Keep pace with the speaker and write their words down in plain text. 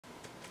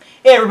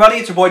Hey everybody,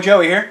 it's your boy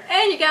Joey here.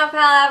 And you got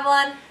pal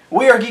Evelyn.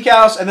 We are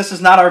GeekHouse, and this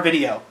is not our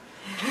video.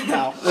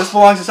 No, this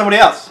belongs to somebody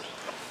else.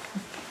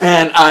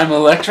 And I'm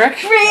Electric.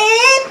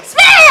 Red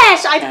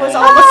smash! I was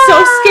almost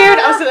so scared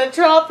I was gonna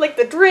drop like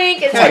the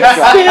drink and like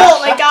spill.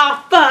 Like,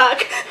 oh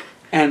fuck.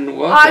 And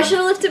welcome. Oh, I should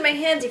have lifted my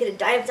hands. You could have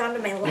dived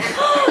onto my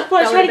lap.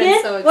 Want to try it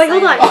again? So wait,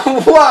 hold on.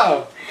 Oh,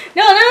 wow.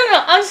 No.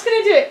 I'm just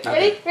gonna do it.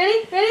 Okay.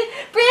 Ready?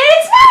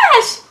 Red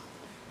smash!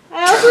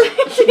 I also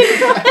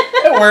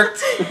It worked.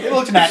 It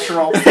looked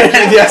natural.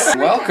 Yes.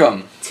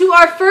 Welcome to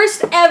our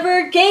first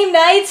ever game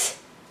night.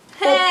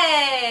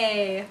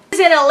 Hey!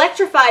 It's an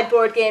electrified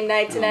board game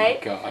night tonight.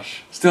 Oh my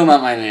gosh. Still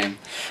not my name.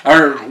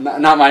 Or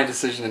not my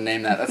decision to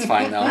name that. That's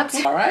fine though.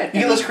 Alright.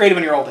 You get less creative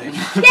in your old age.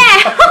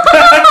 Yeah!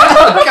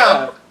 Oh,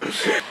 God.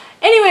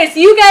 Anyways,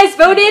 you guys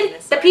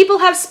voted. The people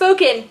have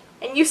spoken.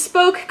 And you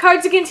spoke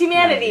Cards Against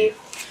Humanity.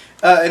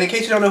 And in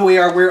case you don't know who we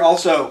are, we're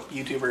also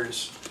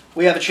YouTubers.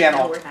 We have a No,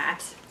 channel. we're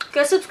not.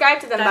 Go subscribe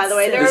to them, by the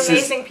way. They're This is-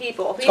 amazing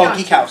people. It's called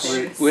GeekHouse.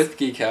 We're with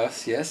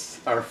GeekHouse, yes.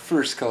 Our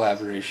first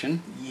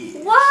collaboration.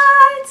 Yeah.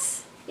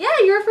 What? Yeah,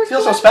 you're a first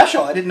Feels so collab.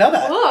 special. I didn't know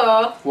that.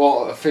 Oh.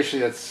 Well,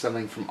 officially that's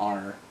something from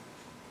our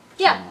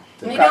Yeah.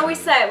 channel. You know,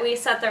 we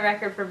set the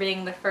record for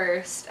being the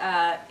first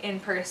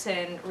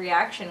in-person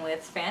reaction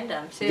with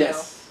fandom, too.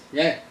 Yes.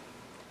 Yeah.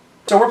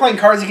 So we're playing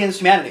Cards Against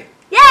Humanity.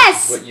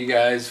 Yes! What you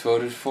guys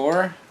voted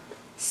for.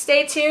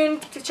 Stay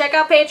tuned to check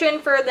out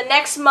Patreon for the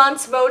next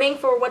month's voting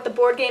for what the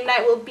board game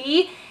night will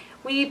be.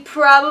 We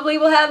probably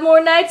will have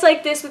more nights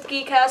like this with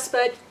GeekHouse,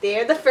 but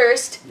they're the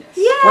first. Yes.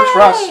 Yay! Works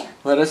for us.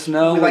 Let us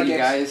know We what like you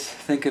games. guys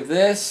think of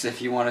this.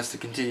 If you want us to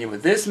continue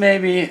with this,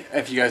 maybe.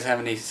 If you guys have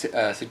any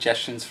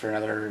suggestions for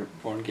another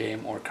board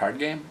game or card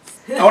game.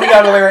 I want to get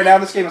out of the way right now.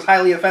 This game is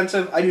highly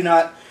offensive. I do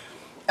not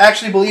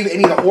actually believe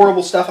any of the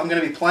horrible stuff I'm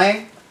going to be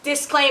playing.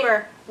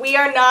 Disclaimer, we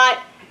are not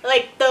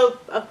like the...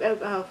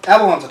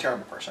 Avalon's a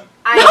terrible person.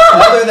 I,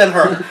 Other than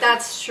her.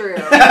 that's true.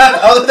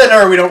 Other than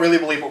her, we don't really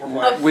believe what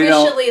we're playing. We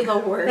don't- Officially the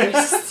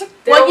worst.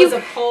 There What was you-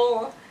 a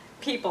poll.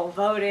 People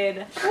voted.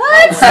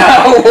 What?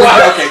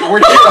 Okay, we're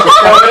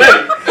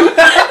just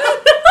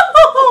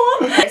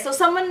Okay, so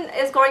someone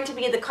is going to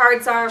be the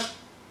card czar.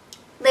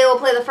 They will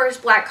play the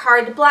first black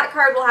card. The black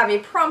card will have a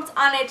prompt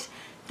on it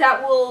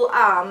that will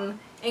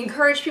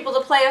encourage people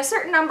to play a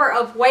certain number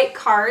of white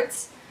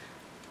cards.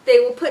 They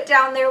will put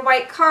down their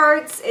white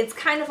cards. It's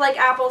kind of like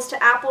apples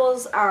to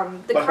apples. The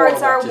But card horrible.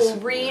 czar will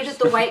Just read worse.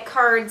 the white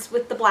cards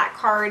with the black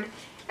card,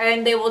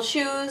 and they will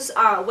choose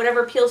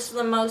whatever appeals to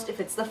them most.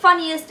 If it's the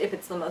funniest, if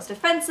it's the most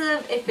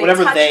offensive, if it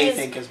whatever they touches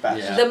think is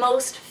best. Yeah. the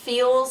most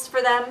feels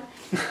for them,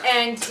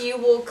 and you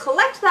will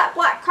collect that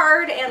black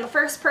card, and the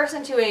first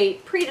person to a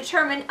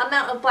predetermined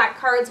amount of black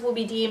cards will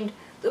be deemed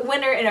the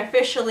winner and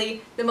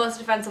officially the most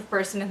offensive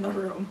person in the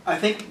room. I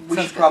think we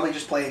should probably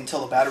just play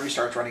until the battery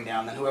starts running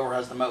down, then whoever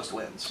has the most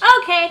wins.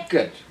 Okay.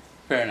 Good.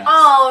 Fair enough.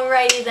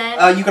 Alrighty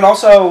then. You can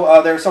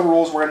also, there are some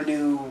rules we're going to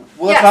do.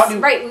 Well, let's not Yes, do.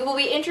 right. We will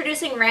be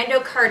introducing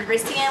Rando Card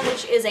Ristian,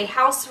 which is a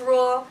house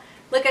rule.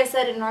 Like I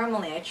said it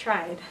normally, I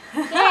tried.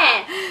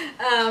 Yeah.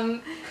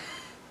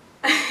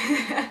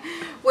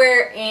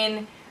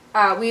 Wherein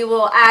we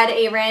will add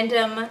a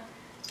random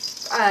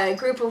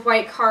group of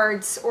white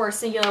cards or a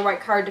singular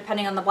white card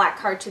depending on the black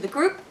card to the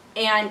group,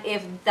 and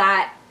if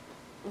that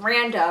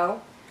rando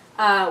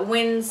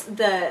wins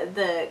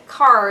the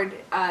card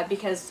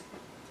because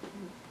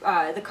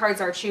the card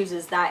czar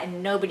chooses that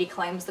and nobody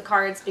claims the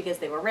cards because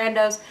they were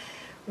randos,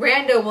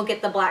 Rando will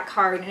get the black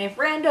card, and if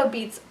Rando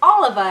beats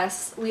all of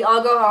us, we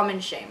all go home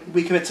in shame.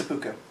 We commit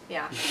seppuku.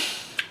 Yeah.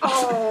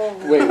 Oh.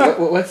 Wait,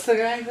 what's the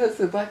guy? What's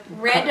the black?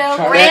 Rando-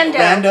 Card?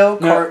 Rando.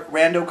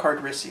 Rando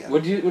Cardrissian.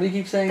 What do you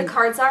keep saying? The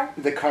card czar?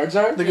 The cards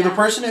are? The Yeah.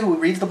 person who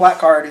reads the black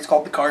card is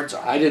called the card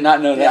czar. I did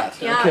not know that.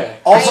 Yeah. Okay.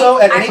 Also,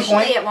 I at any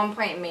actually point, at one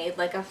point made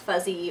like a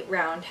fuzzy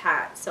round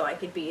hat so I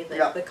could be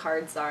Yeah. the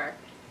card czar.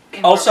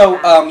 in also,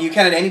 rubber hat. you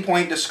can at any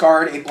point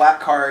discard a black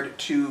card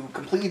to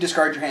completely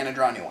discard your hand and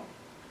draw a new one.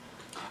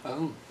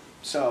 Oh.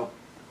 So,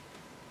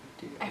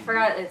 I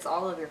forgot it's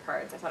all of your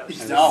cards. I thought it was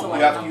just a no, select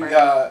you have number.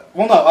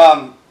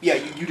 yeah,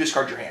 you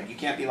discard your hand. You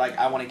can't be like,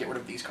 I want to get rid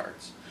of these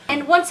cards.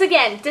 And once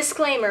again,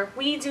 disclaimer,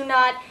 we do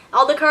not,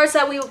 all the cards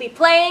that we will be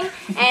playing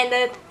and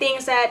the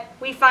things that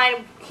we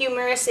find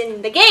humorous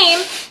in the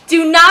game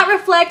do not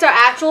reflect our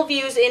actual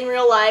views in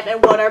real life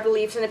and what our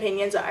beliefs and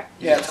opinions are.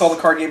 Yeah, it's called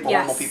the card game for Yes.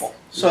 normal people.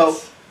 So,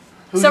 Yes.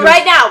 who's So gonna-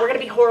 right now, we're going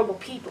to be horrible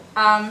people.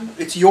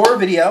 it's your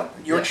video,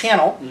 your Yes.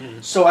 channel,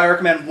 Mhm. so I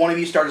recommend one of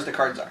you start as the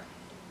card czar.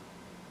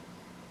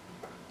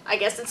 I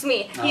guess it's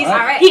me. All He's,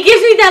 right. He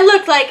gives me that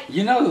look like,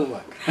 You know the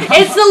look.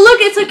 it's the look,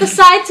 it's like the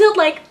side tilt,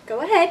 like, go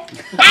ahead.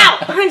 Ow!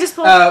 I just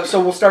pulled. So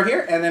we'll start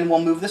here, and then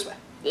we'll move this way.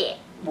 Yeah.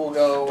 We'll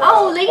go.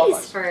 Oh, ladies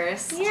clockwise.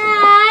 first.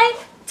 Yeah.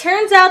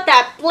 Turns out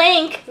that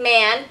blank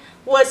man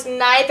was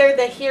neither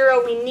the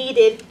hero we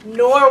needed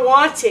nor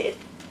wanted.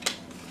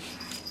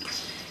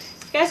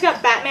 You guys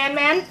got Batman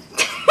Man?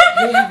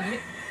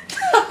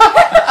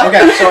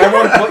 Okay, so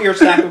everyone put your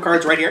stack of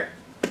cards right here.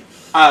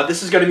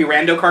 This is going to be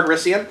Rando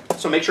Cardrissian,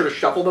 so make sure to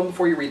shuffle them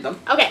before you read them.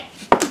 Okay.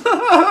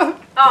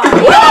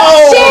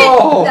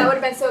 Oh, that would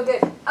have been so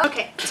good.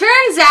 Okay,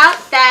 turns out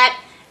that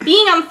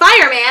being on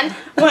Fireman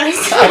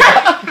was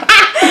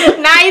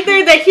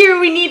neither the hero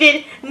we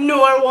needed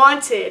nor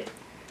wanted.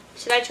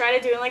 Should I try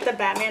to do it like the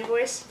Batman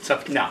voice?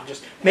 No,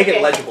 just make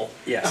it legible.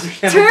 Yes.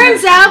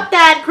 Turns out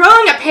that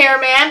growing a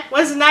pearman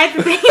was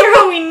neither the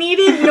hero we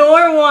needed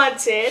nor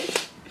wanted.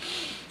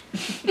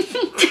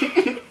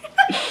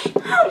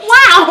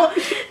 Wow!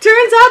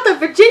 Turns out the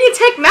Virginia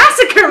Tech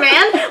Massacre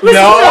Man was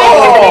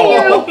neither the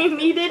hero we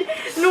needed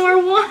nor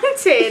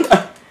wanted.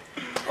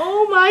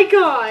 Oh my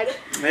god.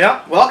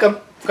 Yeah, welcome.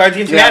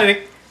 Guardian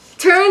Humanity.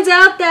 Turns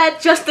out that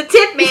Just the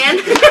Tip Man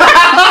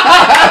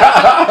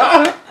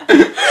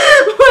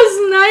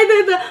was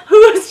neither the... Who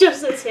was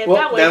Just the Tip?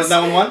 Well, that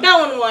one won? That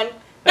one won.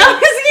 That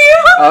was you?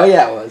 Oh,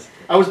 yeah, it was.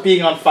 I was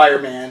being on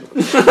Fireman.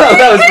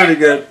 That was pretty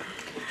good.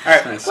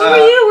 Alright. Nice. What were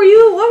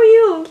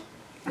you?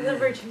 The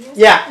Virginia?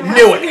 Yeah,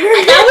 knew it.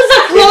 That was a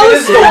If it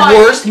close is the one.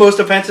 worst, most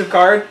offensive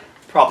card,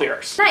 probably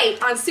yours. Tonight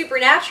on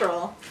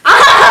Supernatural,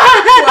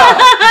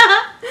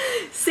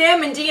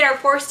 Sam and Dean are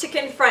forced to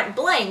confront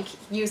Blank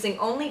using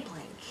only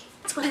Blank.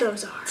 That's what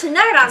those are.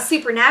 Tonight on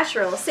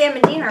Supernatural, Sam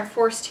and Dean are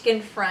forced to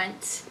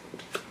confront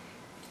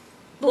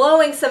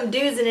blowing some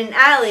dudes in an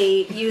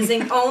alley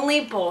using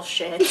only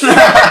bullshit.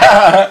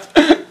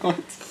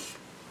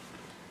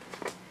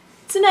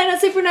 Tonight on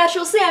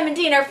Supernatural, Sam and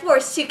Dean are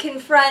forced to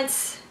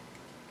confront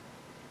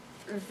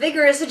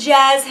vigorous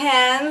jazz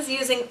hands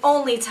using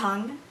only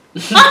tongue.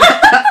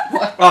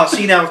 Oh,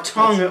 see now,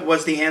 tongue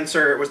was the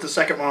answer. Was the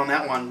second one on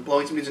that one.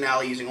 Blowing some dudes in an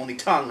alley using only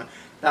tongue.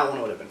 That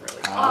one would have been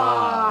really cool.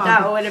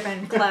 That would have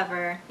been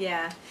clever,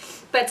 yeah.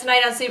 But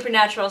tonight on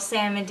Supernatural,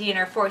 Sam and Dean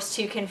are forced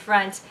to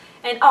confront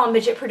an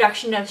all-midget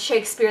production of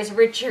Shakespeare's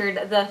Richard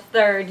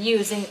III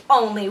using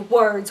only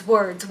words.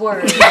 What?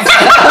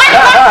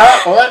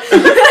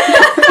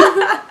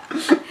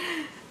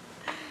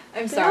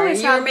 I'm sorry,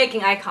 you were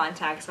making eye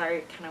contact, so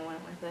I kind of went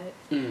with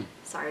it.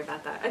 Sorry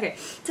about that. Okay,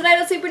 tonight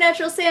on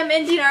Supernatural, Sam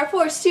and Dean are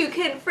forced to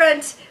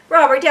confront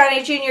Robert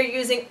Downey Jr.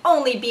 using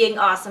only being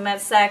awesome at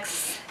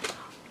sex.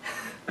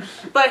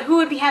 But who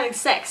would be having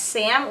sex,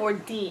 Sam or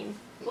Dean?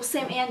 Well,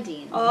 Sam and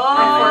Dean Oh.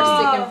 are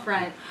forced to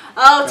confront.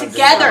 Oh,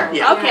 together.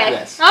 Yeah. Okay.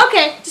 Yes.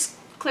 Okay, just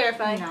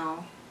clarifying.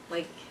 No,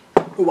 like,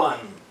 Who won?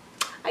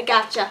 I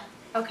gotcha.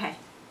 okay,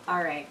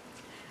 all right.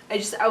 I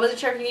wasn't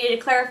sure if you needed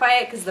to clarify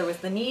it because there was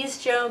the knees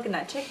joke and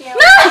that took me out.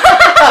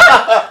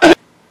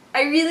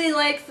 I really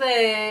like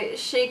the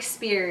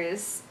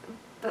Shakespeare's,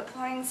 but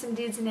playing some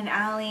dudes in an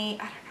alley,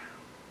 I don't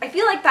know. I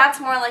feel like that's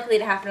more likely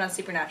to happen on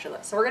Supernatural,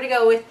 though. So we're gonna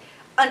go with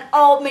an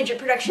all-midget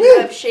production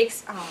of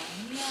Shakespeare. Oh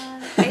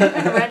man, I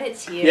even read it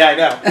to you. Yeah, I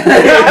know.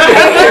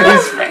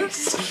 His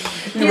face.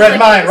 You read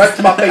mine right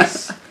to my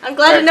face. I'm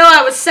glad to know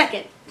I was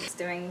second. It's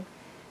doing.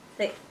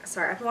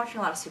 Sorry, I've been watching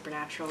a lot of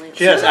Supernatural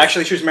lately. Yes,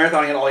 actually, she was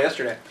marathoning it all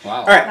yesterday. Wow.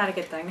 All right. Not a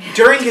good thing.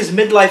 During his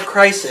midlife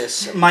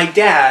crisis, my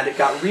dad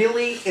got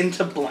really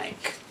into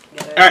blank.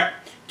 All right.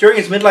 During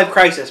his midlife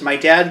crisis, my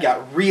dad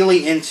got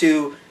really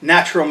into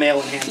natural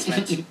male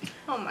enhancement.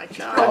 Oh my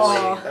god.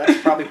 Probably, that's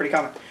probably pretty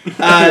common.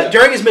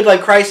 During his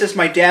midlife crisis,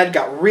 my dad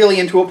got really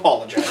into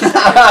apologizing.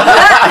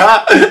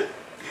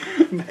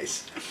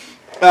 Nice.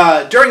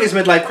 During his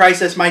midlife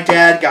crisis, my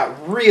dad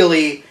got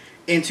really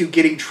into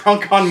getting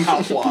drunk on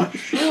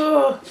mouthwash.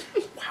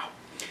 Wow.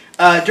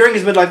 During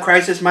his midlife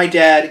crisis, my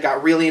dad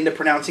got really into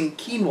pronouncing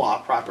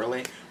quinoa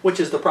properly, which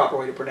is the proper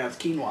way to pronounce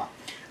quinoa.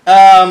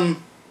 I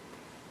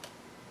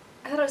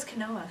thought it was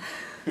quinoa.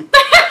 Is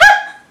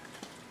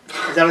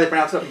that how they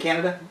pronounce it in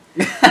Canada?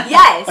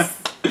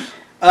 Yes.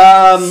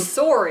 Um,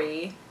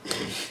 Sorry.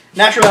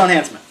 natural male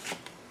enhancement.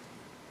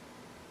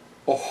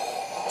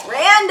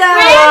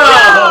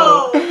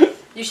 Random.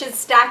 You should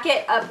stack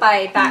it up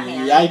by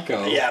Batman.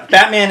 Yiko. Yeah,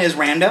 Batman is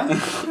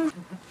random.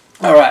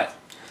 Alright.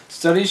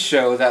 Studies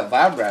show that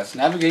lab rats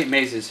navigate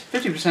mazes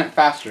 50%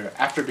 faster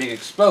after being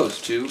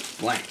exposed to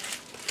blank.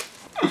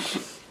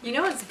 You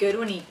know it's good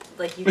when you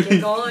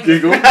giggle and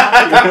Giggle?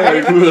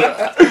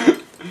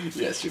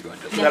 Yes, you're going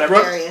to.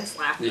 nefarious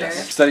laughter.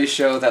 Yes. Studies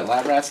show that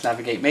lab rats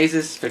navigate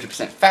mazes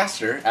 50%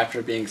 faster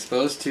after being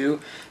exposed to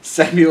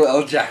Samuel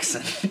L.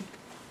 Jackson.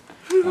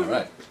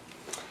 Alright.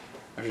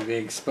 After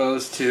being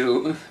exposed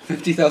to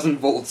 50,000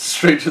 volts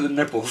straight to the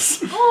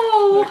nipples.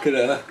 Oh! That could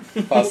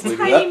possibly do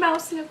Tiny that.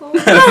 mouse nipples.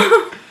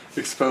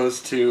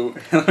 Exposed to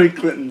Hillary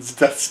Clinton's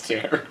death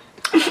stare.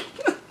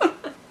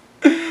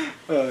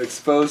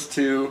 Exposed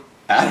to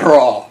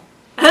Adderall.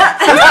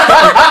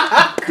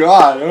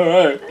 God,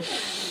 alright.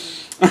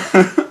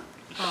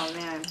 Oh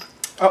man.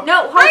 Oh.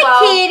 No, Hi, hello.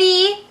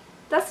 kitty.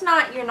 That's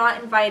not. You're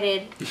not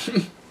invited.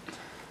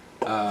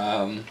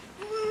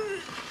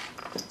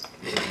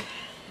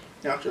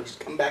 No, just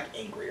come back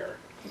angrier.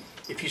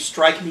 If you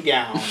strike me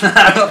down,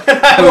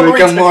 I will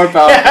become more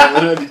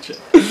powerful than each other.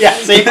 Yeah,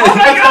 see? Oh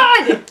my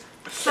god!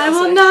 I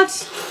will not.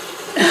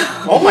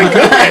 Oh my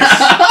goodness!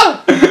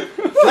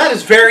 That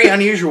is very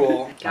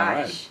unusual.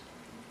 Gosh.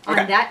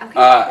 Okay. On that. Okay.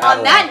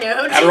 On that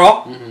note,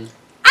 Adderall? Mm-hmm.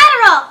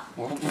 Adderall.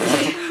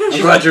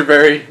 I'm glad you're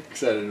very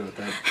excited about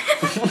that.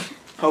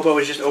 Hobo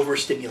is just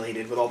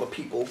overstimulated with all the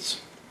peoples.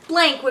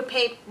 Blank would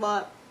pay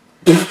what?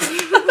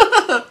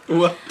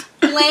 What?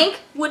 Blank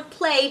would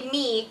play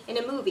me in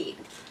a movie.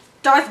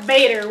 Darth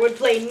Vader would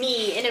play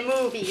me in a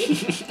movie.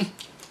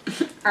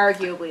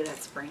 Arguably,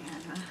 that's Bran.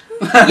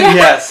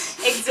 Yes.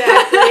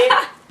 Exactly.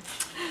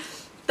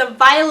 The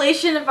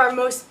violation of our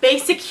most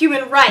basic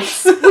human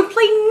rights would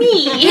play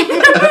me in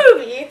a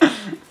movie.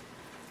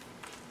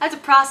 I have to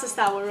process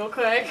that one real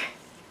quick.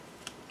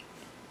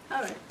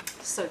 Alright.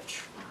 So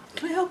true.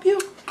 Can I help you?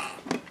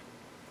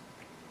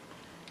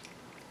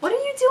 What are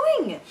you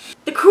doing?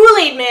 The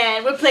Kool-Aid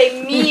Man would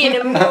play me in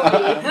a movie.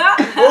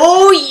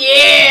 Oh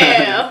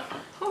yeah!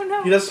 Oh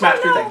no. He does smash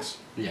through things.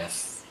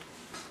 Yes.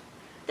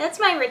 That's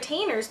my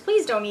retainers.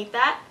 Please don't eat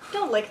that.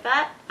 Don't lick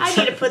that. I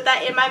need to put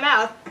that in my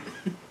mouth.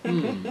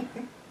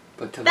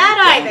 But to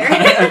That leave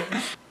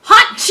either.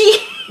 Hot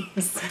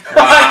cheese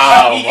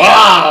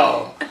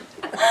Wow!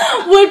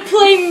 would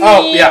play me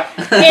Oh, yeah.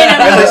 in a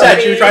As I said,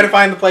 movie. she was trying to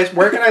find the place,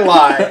 where can I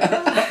lie,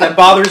 that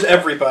bothers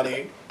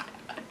everybody.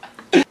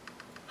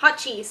 Hot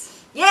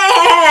cheese. Yeah!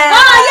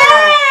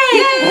 Oh,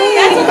 yay!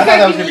 That's I what thought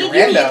that was we going to need. be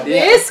random.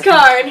 Yeah. This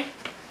card.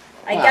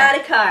 I Wow. got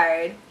a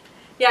card.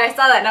 Yeah, I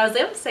saw that and I was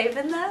like, I'm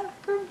saving that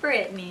for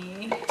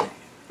Brittany.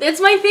 It's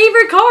my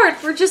favorite card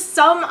for just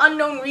some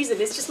unknown reason.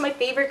 It's just my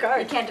favorite You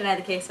card. can't deny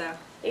the queso.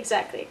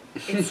 Exactly.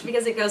 It's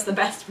because it goes the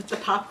best with the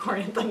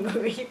popcorn at the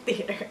movie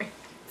theater.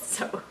 It's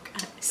so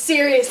good.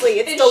 Seriously,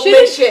 it's It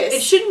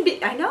delicious. shouldn't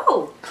be. I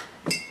know.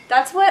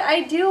 That's what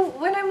I do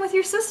when I'm with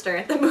your sister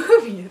at the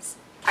movies.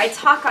 I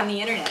talk on the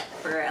internet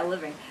for a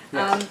living.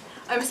 Yes.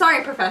 I'm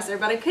sorry, Professor,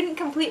 but I couldn't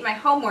complete my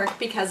homework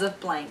because of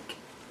blank.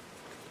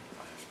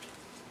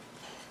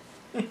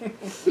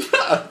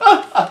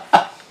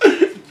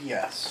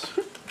 Yes.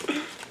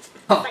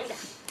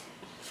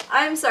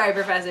 I'm sorry,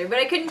 Professor, but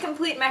I couldn't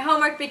complete my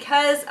homework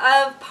because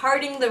of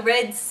parting the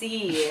Red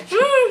Sea.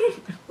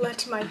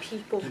 Let my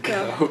people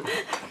go.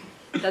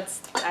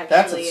 That's actually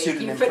That's a a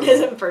pseudonym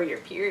euphemism for your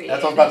period.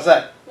 That's what I was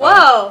about to say.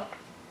 Whoa.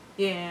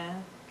 Yeah.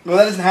 Well,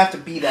 that doesn't have to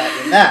be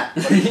that in that,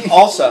 but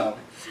also,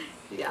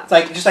 Yeah. it's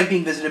like just like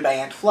being visited by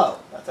Aunt Flo.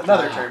 That's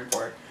another Ah. term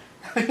for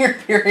it. Your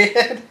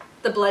period.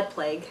 The blood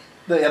plague.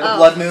 The Oh.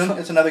 blood moon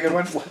is another good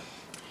one.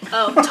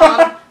 Oh,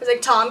 Tom. It was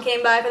like Tom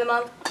came by for the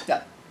month.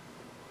 Yeah.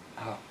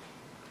 Oh.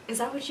 Is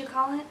that what you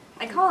call it?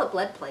 I call it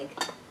blood plague.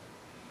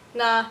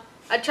 Nah.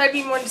 I tried to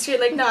be more discreet,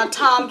 like, nah,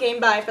 Tom came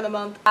by for the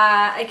month.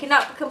 I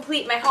cannot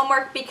complete my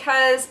homework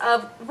because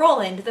of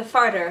Roland the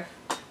farter.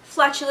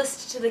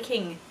 Flatulist to the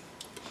king.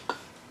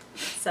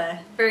 It's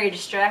very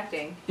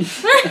distracting.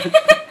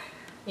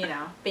 You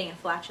know, being a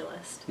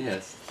flatulist.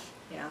 Yes.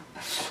 Yeah.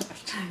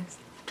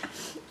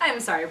 I'm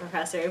sorry,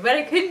 Professor, but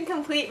I couldn't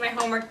complete my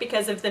homework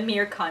because of the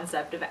mere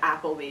concept of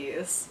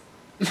Applebee's.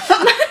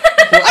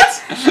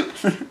 What?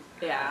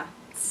 Yeah.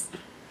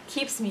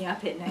 Keeps me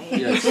up at night.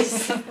 Yes.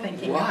 Just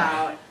thinking Why?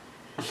 about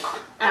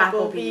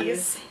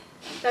Applebee's. Applebee's.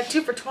 That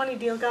 2 for $20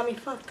 deal got me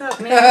fucked up,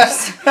 man.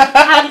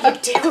 How do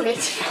you do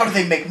it? How do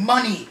they make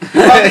money?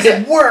 How does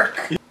it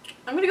work?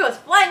 I'm gonna go with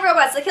flying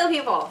robots that kill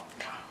people.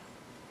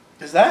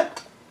 Is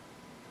that?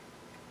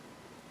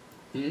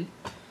 Hmm?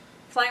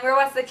 Flying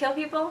robots that kill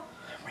people?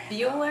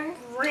 Bueller?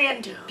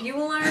 Random.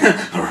 Bueller?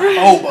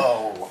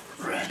 Hobo.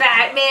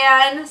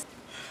 Batman?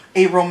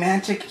 A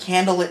romantic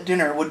candlelit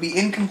dinner would be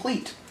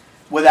incomplete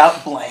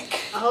without blank.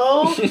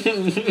 Oh,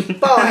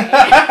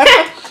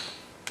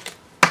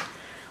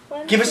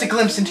 boy. Give us a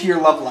glimpse into your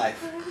love life.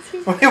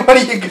 What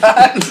do you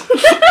got?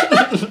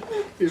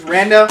 Here's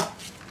Rando.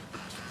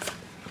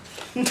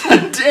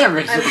 Damn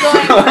it. I'm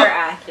going for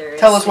accuracy.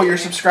 Tell us what your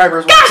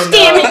subscribers want to know.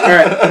 damn it!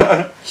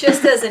 Alright.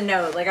 Just as a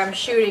note, like I'm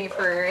shooting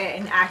for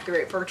an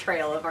accurate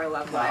portrayal of our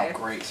love Oh, life.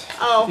 great.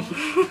 Oh.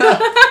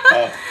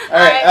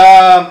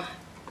 Alright,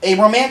 a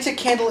romantic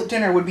candlelit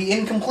dinner would be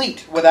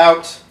incomplete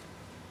without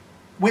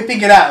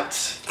whipping it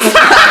out.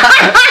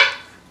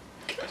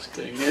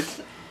 Dang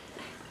it.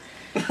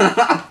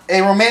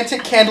 A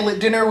romantic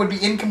candlelit dinner would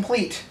be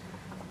incomplete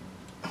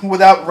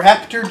without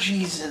Raptor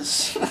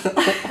Jesus.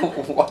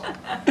 What?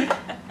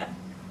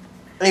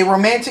 A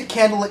romantic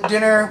candlelit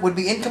dinner would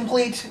be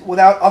incomplete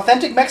without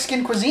authentic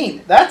Mexican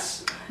cuisine.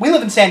 We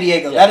live in San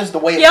Diego. Yeah. That is the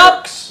way it Yup.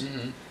 works.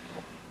 Mm-hmm.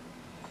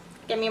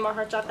 Give me more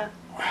hot chocolate.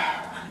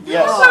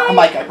 Yes. Oh.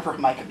 Jamaica. I prefer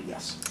Jamaica, but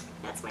yes.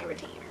 That's my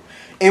retainer.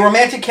 A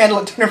romantic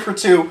candlelit dinner for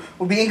two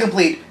would be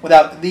incomplete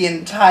without the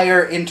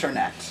entire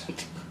internet.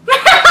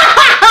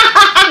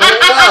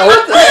 Wow,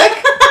 what the heck?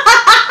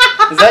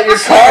 Is that your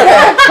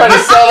card? Trying to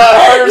sell that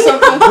hard or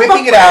something?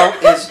 Whipping it out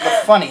is the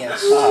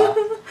funniest.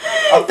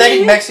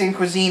 Authentic Mexican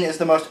cuisine is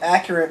the most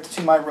accurate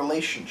to my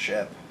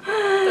relationship.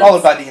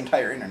 Followed by the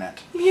entire internet.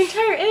 The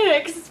entire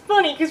internet, because it's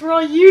funny, because we're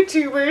all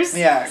YouTubers.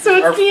 Yeah, So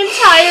it's our- the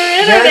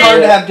entire Very hard to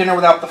internet. have dinner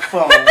without the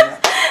phone.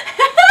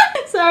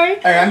 Sorry.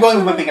 Alright, I'm going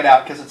with whipping it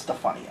out because it's the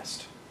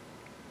funniest.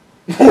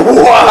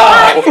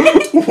 Wow!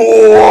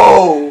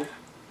 Whoa!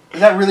 Is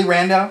that really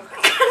rando?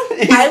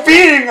 He's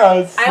beating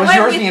us! I Was went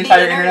yours with the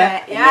entire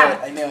internet? Yeah.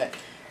 I knew it.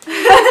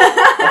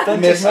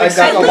 Miss, I've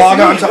got to log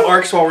on to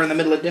ARCs while we're in the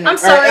middle of dinner. I'm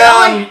sorry.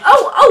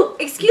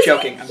 Excuse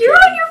joking, me. I'm You're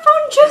joking. on your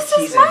phone just as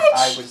teasing. much.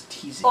 I was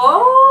teasing.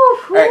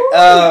 Oh.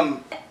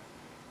 Alright,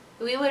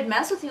 We would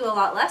mess with you a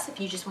lot less if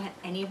you just went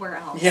anywhere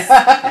else.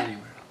 yeah.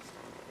 Anywhere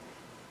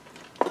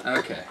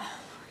else. Okay.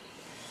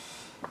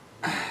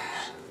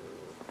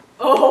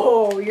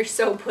 Oh, you're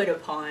so put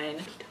upon.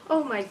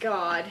 Oh my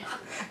god.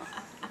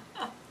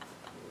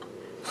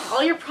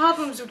 All your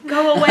problems would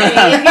go away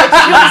if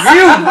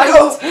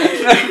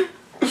you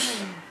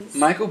chose.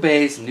 Michael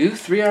Bay's new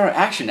 3-hour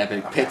action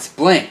epic pits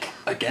Blank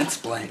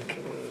against Blank.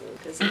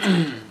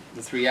 The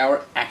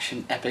 3-hour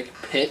action epic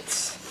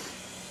pits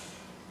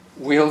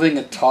wielding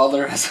a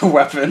toddler as a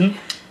weapon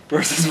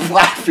versus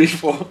black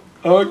people.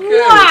 Okay.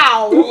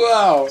 Wow.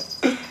 Wow.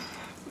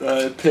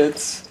 It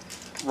pits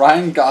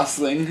Ryan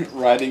Gosling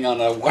riding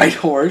on a white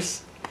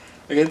horse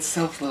against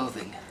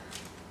self-loathing.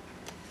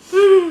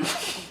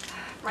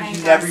 Ryan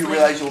You Gosling.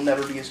 realize you'll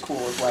never be as cool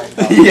as Ryan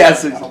Gosling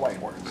Yes, on a white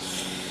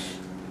horse.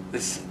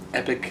 This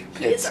epic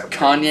He is pits our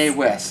Kanye prince.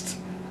 West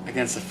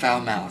against a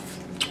foul mouth.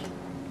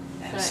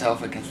 And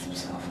himself against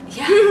himself.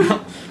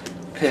 Yeah.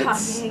 Pits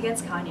Kanye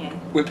against Kanye.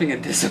 whipping a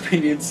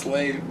disobedient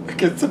slave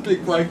against a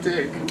big black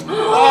dick.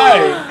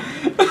 Why?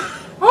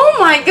 Oh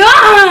my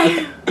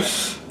god!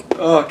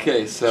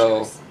 Okay,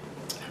 so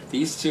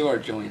these two are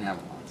Joey and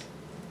Avalon's.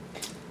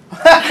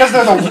 Because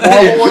they're the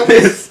horrible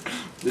ones.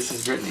 This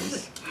is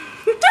Brittany's.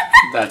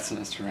 That's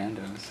Mr.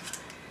 Rando's.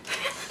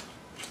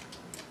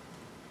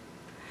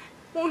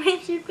 What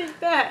made you think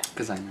that?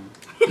 Because I know.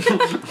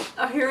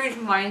 Oh, here is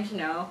mine to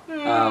know.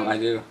 I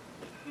do.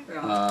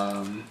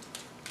 Yeah.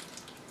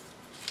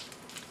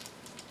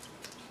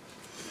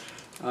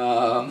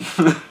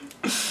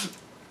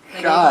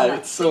 Maybe God, that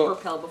it's so...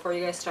 super pill before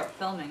you guys start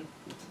filming.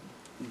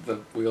 The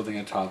wielding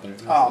a toddler.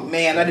 Oh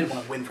man, I didn't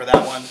want to win for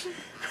that one.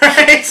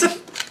 Right?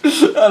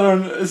 I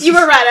don't know. You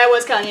were right, I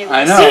was Kanye West.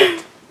 I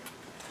know.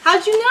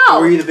 How'd you know?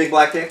 Were you the big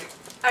black dick?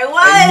 I was.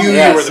 I knew you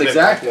Yes, were the big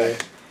exactly. black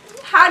dick.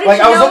 How did Like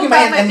you I was know looking at my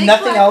about hand my and big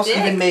nothing black else dick?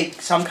 even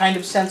make some kind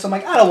of sense. I'm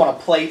like, I don't want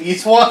to play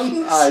these ones.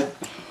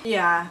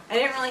 Yeah, I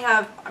didn't really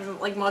have,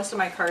 like, most of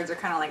my cards are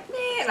kind of like,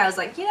 meh, and I was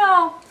like, you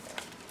know,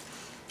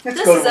 Let's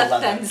this go is to a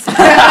 11. fence.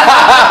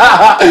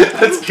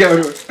 Let's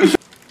go to it.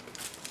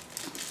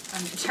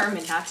 I'm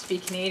determined not to be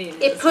Canadian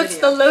in It this puts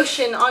video. the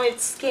lotion on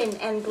its skin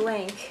and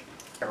blank.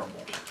 Terrible.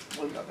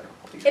 What do you got there?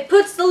 It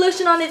puts the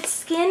lotion on its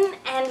skin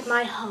and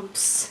my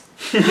humps.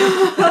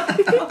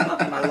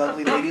 My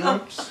lovely lady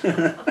lips.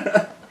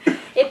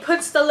 It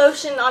puts the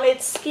lotion on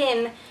its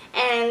skin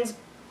and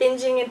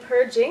binging and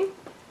purging.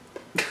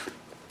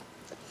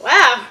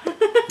 Wow.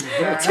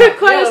 Took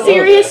quite a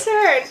serious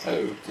turn.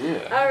 Oh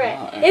dear.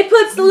 Alright. It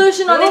puts the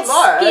lotion on Good its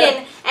lord.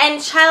 skin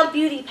and child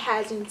beauty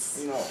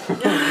pageants. No.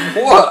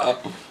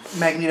 What?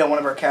 Magneto, one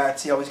of our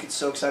cats, he always gets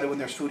so excited when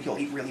there's food, he'll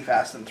eat really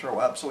fast and throw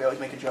up. So we always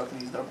make a joke that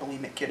he's the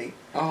bulimic kitty.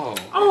 Oh.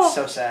 It's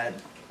so sad.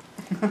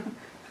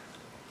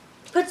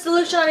 Puts the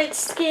lotion on its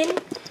skin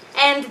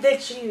and the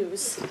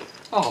Jews.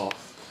 Oh.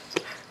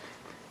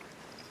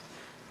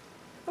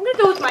 I'm gonna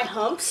go with my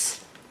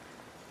humps.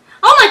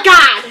 Oh my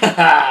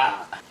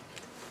god!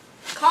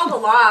 Call the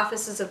law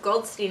offices of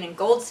Goldstein and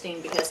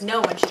Goldstein because no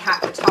one should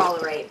have to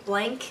tolerate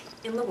blank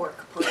in the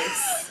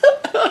workplace.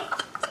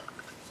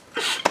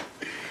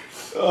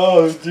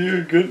 Oh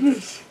dear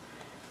goodness.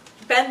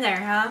 Been there,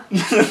 huh?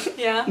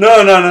 Yeah.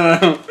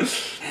 No.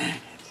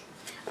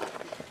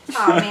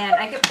 Oh man,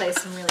 I could play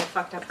some really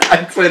fucked up I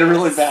cards. played a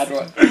really bad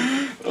one.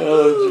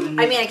 Oh,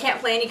 I mean, I can't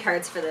play any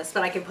cards for this,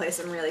 but I can play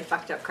some really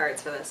fucked up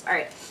cards for this.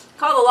 Alright.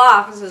 Call the law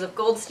offices of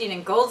Goldstein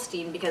and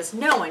Goldstein because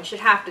no one should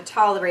have to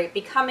tolerate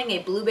becoming a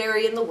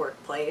blueberry in the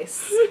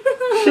workplace.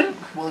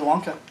 Willy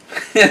Wonka.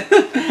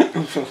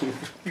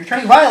 You're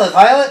turning violet,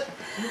 Violet.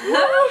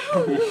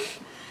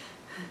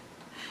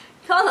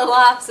 Call the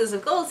law offices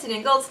of Goldstein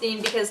and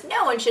Goldstein because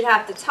no one should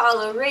have to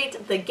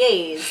tolerate the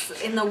gays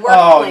in the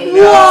workplace.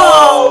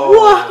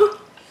 Oh,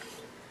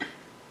 Whoa!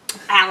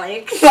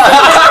 Alex.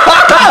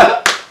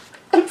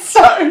 I'm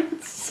sorry.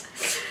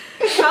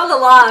 Call the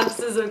law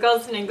offices of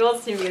Goldstein and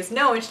Goldstein because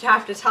no one should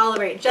have to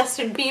tolerate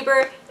Justin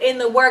Bieber in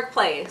the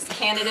workplace.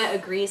 Canada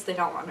agrees they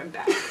don't want him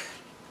back.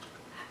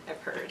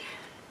 I've heard.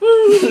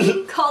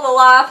 Call the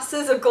law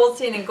offices of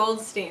Goldstein and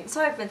Goldstein.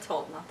 So I've been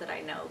told, not that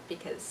I know,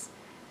 because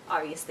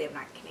obviously I'm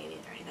not Canadian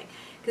or anything.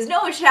 Because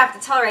no one should have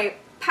to tolerate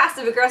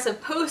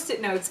passive-aggressive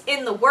post-it notes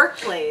in the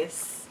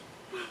workplace.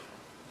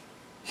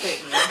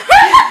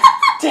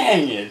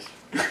 Dang it.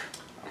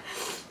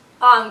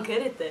 Oh, I'm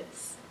good at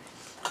this.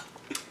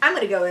 I'm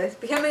gonna go with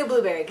becoming a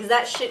blueberry, because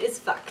that shit is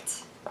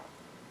fucked.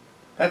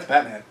 that's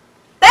Batman.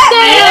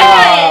 Batman!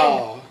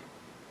 Oh.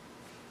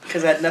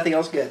 Because I had nothing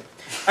else good.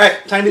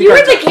 Alright, time to do You were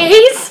card the time.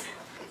 gays?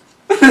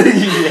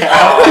 Yeah.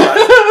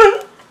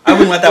 I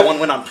wouldn't let that one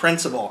win on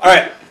principle.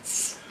 Alright.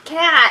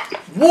 Cat.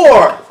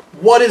 War.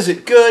 What is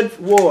it good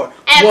for?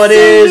 What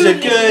is it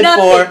Absolutely good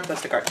nothing. for?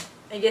 That's the card.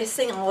 Are you guys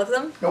sing all of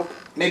them? Nope.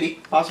 Maybe.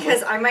 Possibly.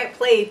 Because I might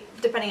play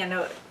depending on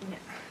note.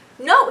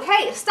 No,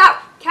 hey,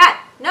 stop,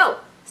 cat, no,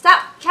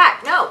 stop,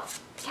 cat, no,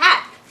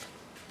 cat.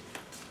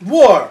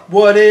 War.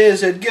 What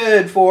is it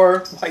good for?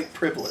 White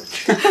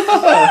privilege.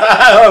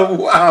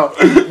 Wow.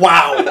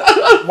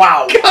 Wow.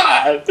 Wow.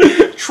 God.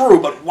 True,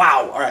 but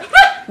wow. All right.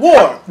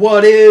 War.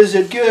 What is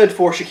it good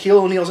for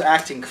Shaquille O'Neal's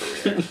acting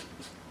career?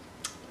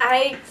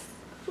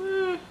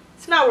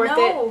 It's not worth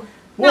it. War.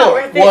 Not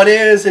worth it. What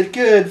is it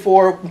good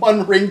for?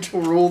 One ring to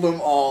rule them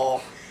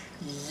all.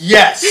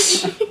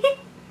 Yes.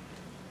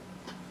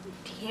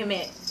 Damn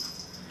it.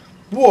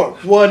 War.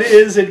 What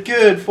is it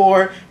good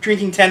for?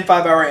 Drinking 10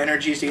 5-hour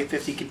energies to get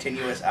 50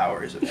 continuous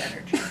hours of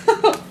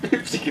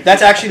energy.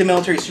 That's actually the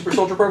military super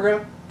soldier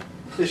program.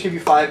 They just give you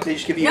 5. They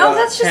just give you No,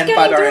 that's just 10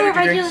 getting 5-hour through a energy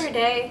regular drinks.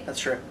 day. That's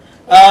true.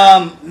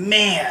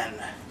 Man.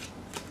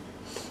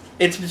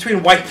 It's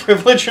between white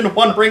privilege and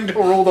one ring to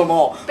rule them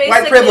all. Basically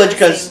White privilege the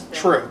because same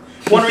thing. true.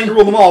 One ring to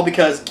rule them all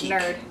because geek.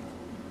 Nerd.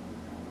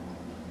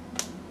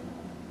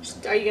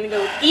 Are you gonna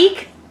go with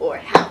geek or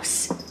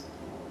house?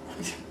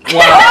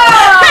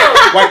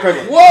 Wow. White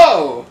privilege.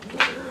 Whoa!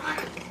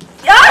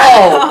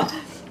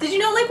 Oh. Did you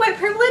not like white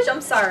privilege? I'm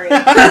sorry.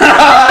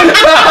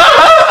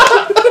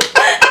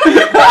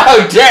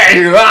 How dare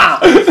you! Wow.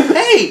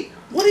 Hey,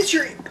 what is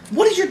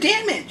your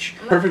damage?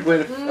 Perfect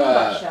way to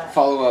shot.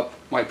 follow up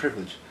white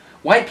privilege.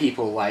 White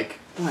people like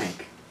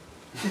blank.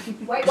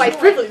 White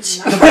privilege.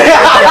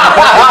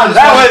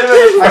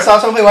 I saw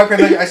someone play white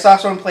privilege. I saw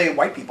someone play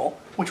white people,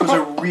 which was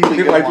a really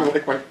good White one. people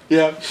like white.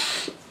 Yeah.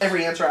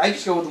 Every answer, I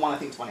just go with the one I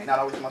think is funny, not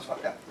always the most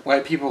fucked up.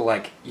 White people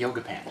like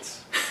yoga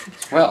pants.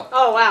 Well,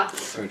 Oh wow.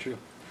 so true.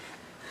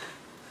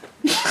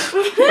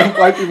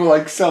 White people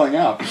like selling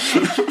out.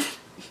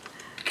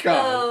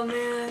 God. Oh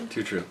man.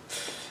 Too true.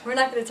 We're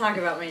not going to talk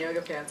about my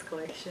yoga pants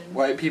collection.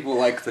 White people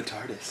like the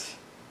TARDIS.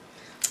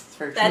 It's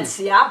very true. That's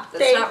They-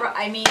 not right.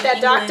 I mean, That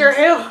England- Doctor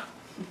Who.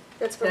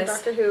 That's from That's-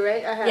 Doctor Who,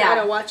 right? I Yeah.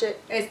 don't watch it.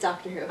 It's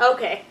Doctor Who.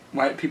 Okay.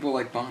 White people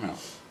like Bono.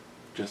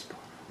 Just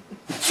Bono.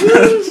 Does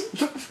it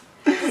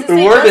The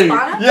say wording. just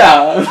Bono?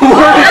 Yeah. The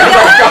wording is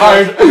off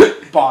guard.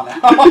 Bono.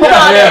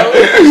 Yeah.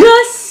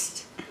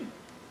 Just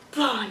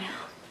Bono.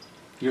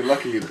 You're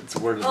lucky it's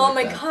worded Oh like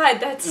my that. god,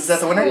 that's Is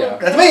that the winner? Yeah.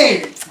 That's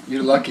me!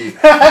 You're lucky.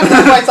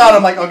 I saw it,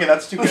 I'm like, okay,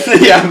 that's too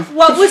good. Yeah.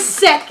 What was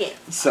second?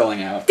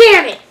 Selling out.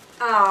 Damn it!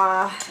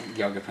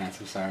 Yoga pants,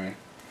 I'm sorry.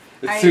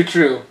 It's I- too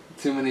true.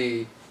 Too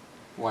many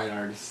white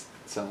artists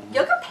selling out.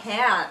 yoga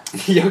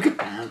pants. Yoga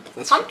pants.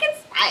 That's Pumpkin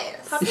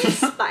spice. Pumpkin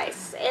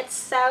spice. It's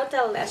so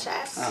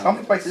delicious. Oh.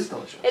 Pumpkin spice is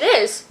delicious. It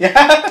is. Yeah.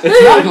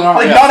 It's not wrong,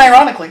 Like, yeah.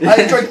 non-ironically, I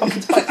enjoy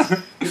pumpkin spice.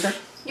 Your turn.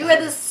 You are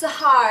the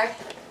Sahar.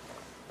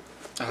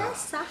 Oh,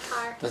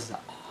 Sahar. that's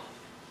not.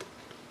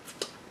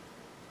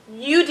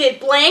 You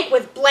did blank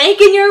with blank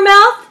in your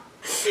mouth?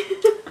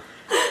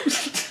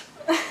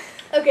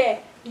 Okay.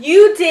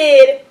 You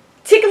did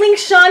tickling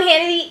Sean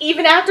Hannity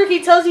even after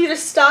he tells you to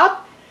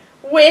stop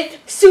with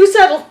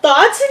suicidal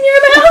thoughts in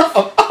your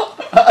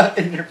mouth?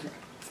 In your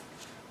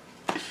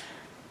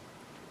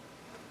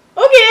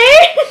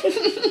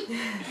Okay.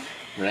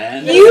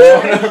 Random.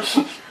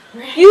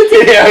 You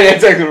did yeah,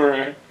 exactly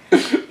right.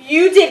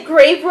 you did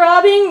grave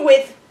robbing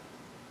with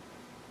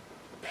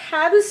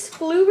Pabst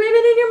Blue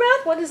Ribbon in your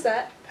mouth? What is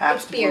that?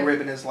 Pabst It's beer. Blue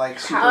Ribbon is like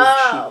super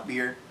Oh. cheap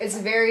beer. It's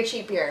very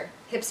cheap beer.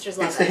 Hipsters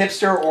love It's the it.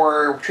 hipster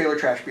or trailer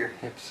trash beer.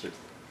 Hipsters.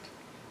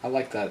 I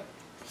like that.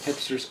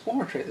 Hipsters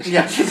or trailers.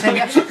 Yeah, same,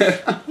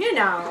 yeah. You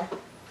know.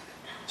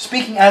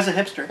 Speaking as a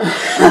hipster.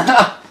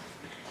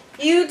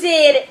 You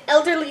did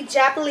elderly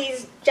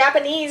Japanese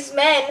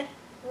men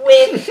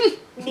with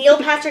Neil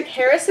Patrick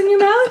Harris in your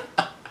mouth?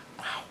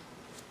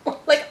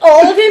 Like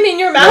all of him in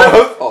your mouth?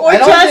 No. Oh, Or I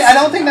just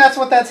don't think that's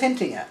what that's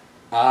hinting at.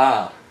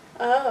 Ah.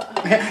 Oh.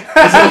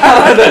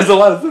 There's a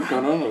lot of stuff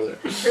going on over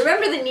there.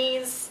 Remember the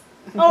knees?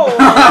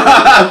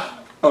 Oh.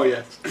 Oh,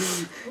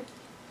 yes.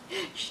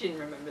 She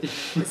didn't remember the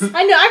knees.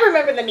 I know, I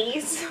remember the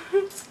knees.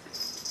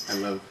 I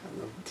love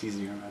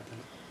teasing you about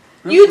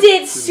that. You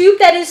did soup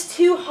that is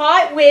too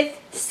hot with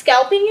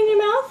scalping in your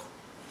mouth?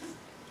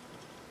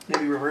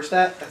 Maybe reverse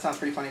that. That sounds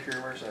pretty funny if you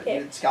reverse it. Okay. You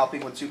did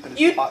scalping with soup and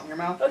You- it's hot in your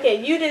mouth.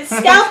 Okay, you did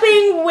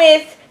scalping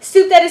with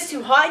soup that is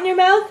too hot in your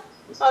mouth?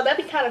 Oh,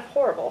 that'd be kind of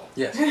horrible.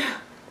 Yes.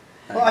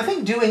 Well, I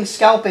think doing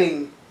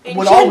scalping In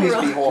would general.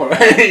 always be horrible.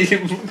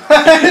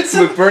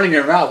 With burning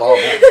your mouth all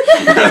day.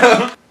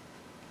 I'm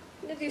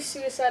gonna do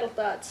suicidal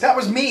thoughts. That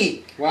was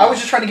me. Wow. I was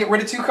just trying to get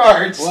rid of 2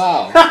 cards.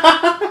 Wow.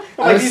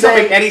 Like, was these don't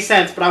saying- make any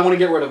sense, but I want to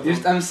get rid of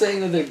them. I'm saying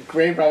that the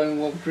grave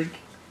robbing will drink.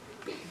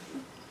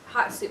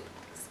 Hot soup.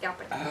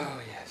 Scalping. Oh,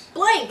 yes.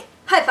 Blank!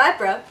 High five,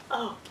 bro.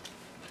 Oh.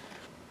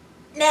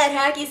 Nat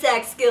hacky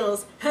sack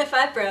skills. High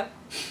five, bro.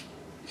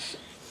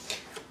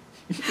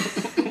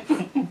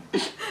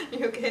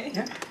 You okay?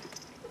 Yeah.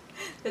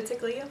 That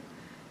tickle you?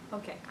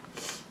 Okay.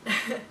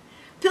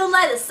 Bill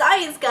Nye the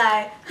Science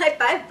Guy. High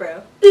five,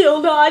 bro.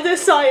 Bill Nye the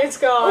Science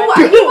Guy. Oh,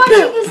 are you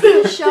watching this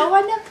new show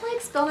on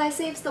Netflix? Bill Nye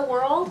Saves the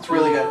World? It's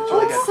really good. It's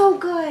really It's good. so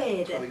good.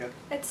 It's really good.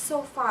 It's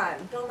so fun.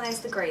 Bill Nye's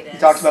the greatest. He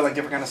talks about like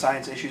different kind of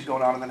science issues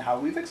going on and then how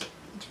we fix it.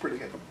 It's pretty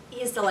good.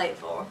 He's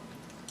delightful.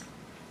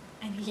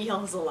 And he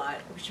yells a lot,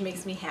 which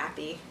makes me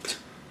happy.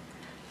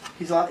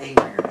 He's a lot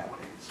angrier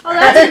nowadays. Oh,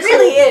 that he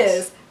really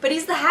is. But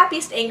he's the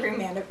happiest angry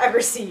man I've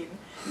ever seen.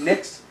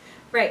 Next.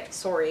 Right,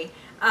 sorry.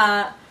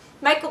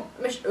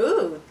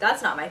 Ooh,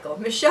 that's not Michael.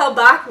 Michelle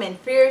Bachman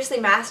furiously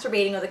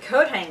masturbating with a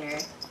coat hanger.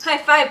 High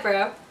five,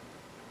 bro.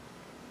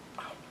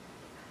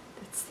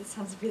 That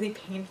sounds really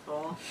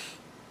painful.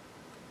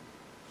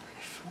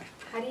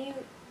 How do you...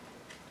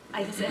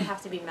 I guess it'd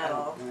have to be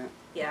metal.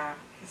 Yeah,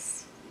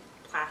 this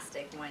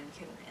plastic one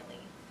couldn't really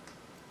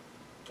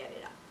get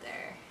it up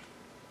there.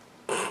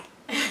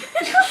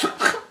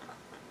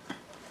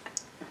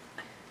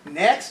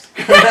 Next.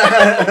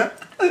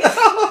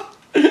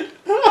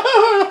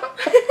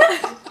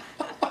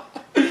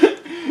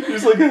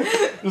 just like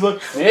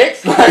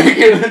next.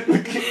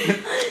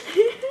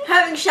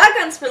 Having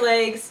shotguns for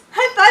legs.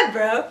 High five,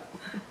 bro.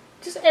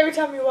 Just every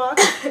time you walk.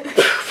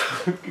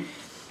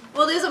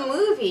 Well, there's a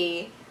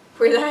movie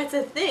where that's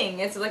a thing.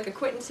 It's like a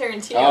Quentin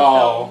Tarantino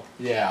Oh, film.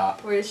 yeah.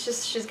 Where it's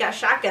just, she's got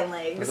shotgun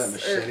legs. Was that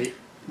Machete?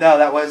 No,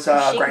 that was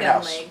Machine gun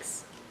Grindhouse.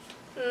 legs.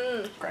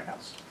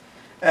 Grindhouse.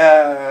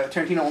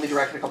 Tarantino only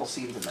directed a couple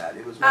scenes in that.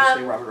 It was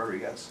mostly Robert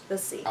Rodriguez.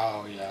 Let's see.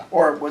 Oh, yeah.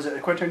 Or was it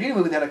a Quentin Tarantino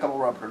movie that had a couple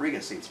Robert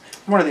Rodriguez scenes?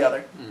 One or the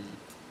other.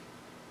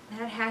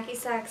 Had hacky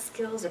sack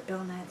skills or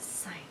Bill Nye the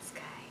Science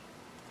Guy?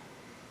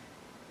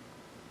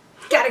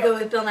 Gotta go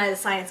with Bill Nye the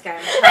Science Guy.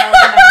 I'm a child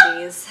of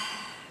the 90s.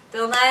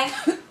 Bill Nye?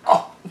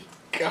 Oh,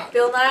 God.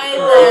 Bill Nye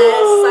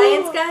the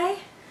Science Guy?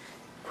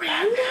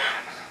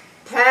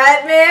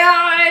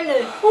 Batman!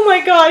 Oh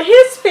my god,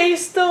 his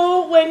face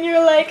though, when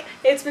you're like,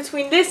 it's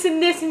between this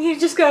and this, and he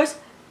just goes,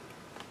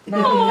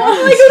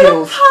 oh,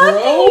 Skills,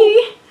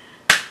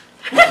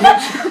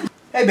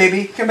 Hey,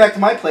 baby, come back to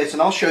my place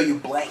and I'll show you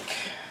blank.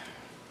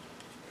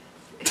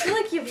 I feel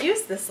like you've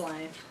used this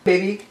line.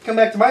 Baby, come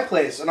back to my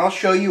place and I'll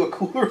show you a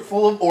cooler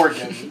full of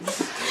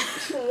organs.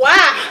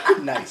 wow.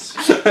 Nice.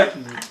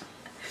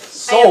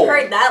 I have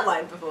heard that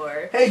line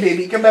before. Hey,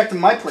 baby, come back to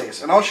my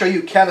place and I'll show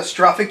you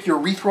catastrophic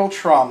urethral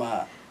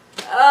trauma.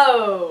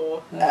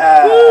 Oh.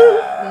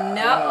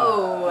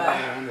 Oh,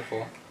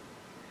 wonderful.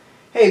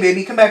 Hey,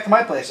 baby, come back to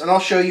my place and I'll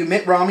show you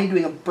Mitt Romney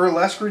doing a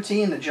burlesque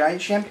routine in a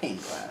giant champagne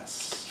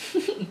glass.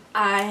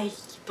 I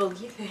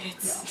believe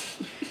it.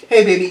 No.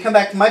 Hey, baby, come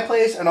back to my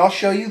place and I'll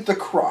show you the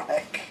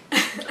chronic.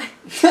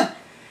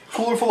 Cooler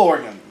full of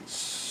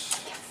organs.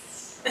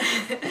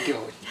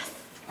 Go.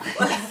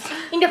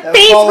 In the That was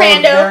face, followed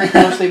rando. very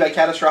closely by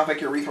catastrophic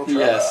urethral trauma.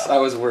 Yes, I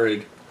was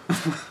worried.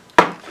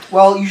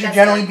 Well, you should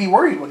generally be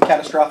worried when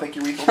catastrophic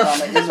urethral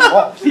trauma is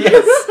involved.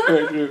 Yes,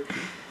 very true.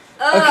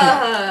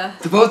 Okay,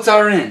 the votes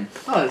are in.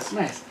 Oh, that's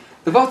nice.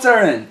 The votes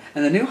are in,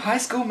 and the new high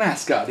school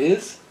mascot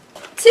is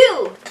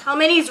 2. How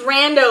many's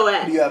rando What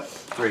at? do you have?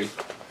 3.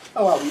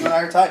 Oh, wow, you and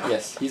I are tied.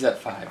 Yes, he's at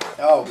 5.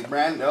 Oh,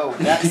 Brando.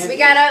 We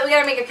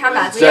gotta make a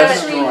comeback. We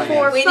Just gotta, destroying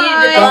it. we need to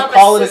Don't develop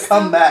call it a system.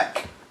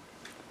 comeback.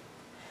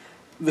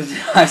 The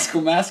high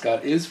school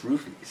mascot is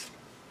Roofies.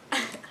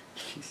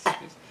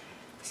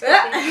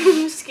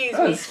 Excuse me.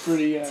 That's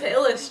pretty. To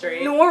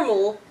illustrate.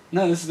 Normal.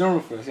 No, this is normal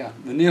for us. Yeah,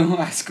 the new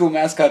high school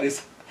mascot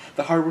is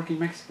the hardworking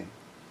Mexican.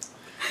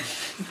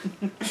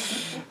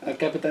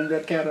 Capitan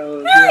del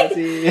Carro. Let's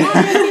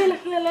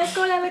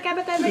go to the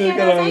capital.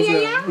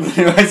 The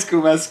new high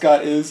school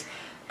mascot is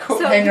coat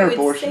So hanger you would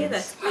abortions. say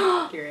that's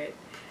accurate.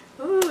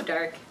 Ooh,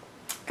 dark.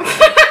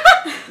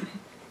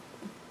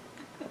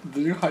 The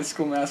new high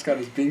school mascot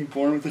is being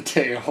born with a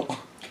tail.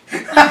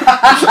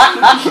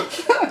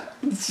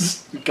 It's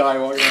just a guy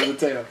walking around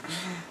with a tail.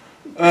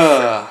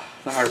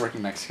 The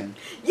hardworking Mexican.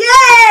 Yay!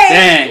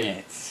 Dang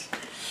it!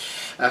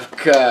 Of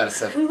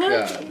course, of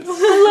course.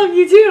 I love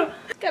you too.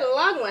 Got a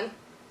long one.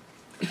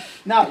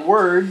 Not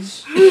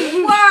words.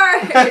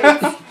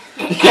 Words!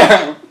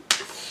 Yeah.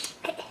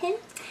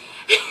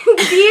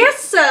 Dear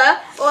sir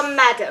or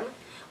madam,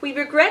 we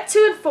regret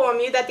to inform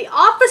you that the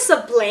office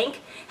of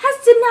blank has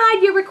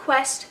denied your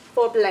request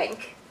for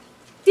blank.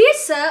 Dear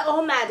sir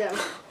or madam,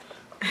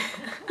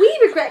 we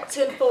regret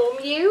to inform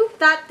you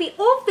that the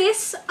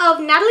office of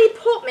Natalie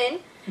Portman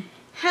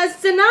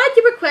has denied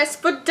your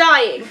request for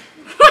dying.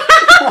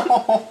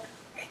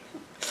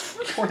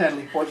 Poor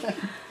Natalie Portman.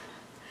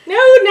 No,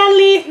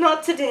 Natalie,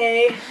 not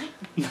today.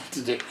 Not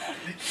today.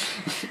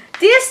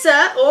 Dear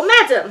sir or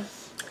madam,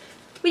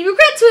 we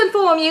regret to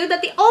inform you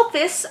that the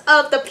office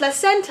of the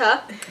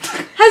placenta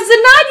has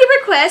denied your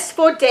request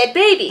for dead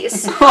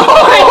babies.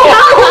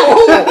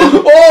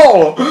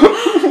 Oh!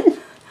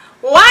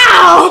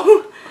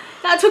 Wow!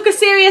 That took a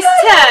serious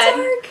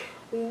turn.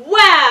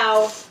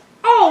 Wow.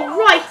 All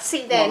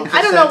righty then. Well, the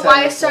I don't know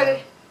why I placenta is, started.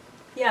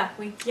 Yeah,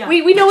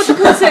 We know what the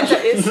placenta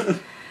is.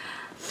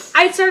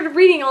 I started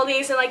reading all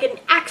these in like an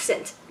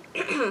accent.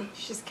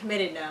 She's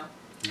committed now.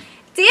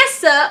 Dear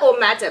sir or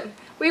madam,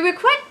 we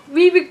regret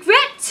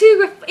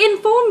to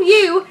inform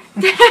you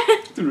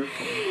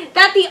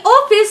that the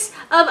office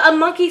of a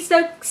monkey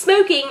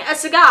smoking a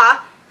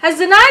cigar has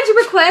denied your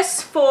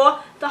request for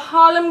the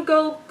Harlem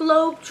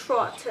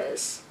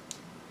Globetrotters.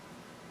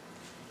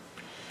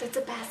 That's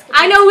a basketball.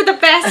 I know who the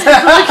best.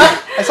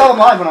 I saw them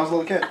live when I was a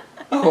little kid.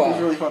 Oh, It was wow.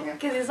 really fun. Yeah.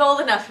 Because he's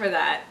old enough for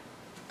that.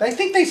 I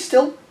think they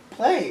still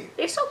play.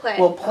 They still play.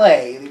 Well,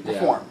 play. They Yeah.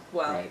 perform.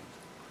 Well, Right.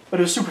 But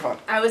it was super fun.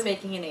 I was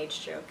making an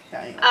age joke.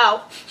 Yeah, I know.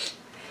 Oh.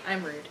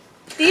 I'm rude.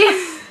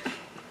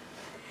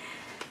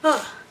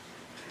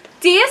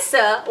 Dear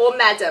sir or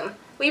madam,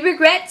 we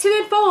regret to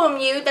inform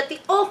you that the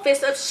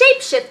Office of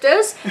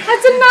Shapeshifters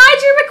has denied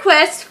your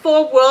request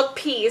for world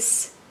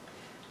peace.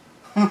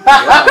 That's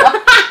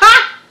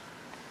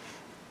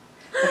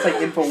like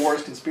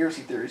InfoWars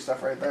conspiracy theory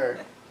stuff right there.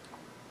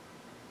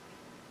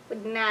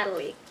 With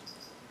Natalie.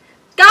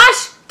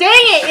 Gosh dang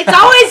it! It's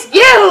always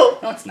you!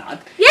 No, it's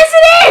not. Yes,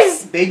 it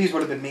is! Babies would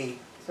have been me.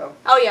 So.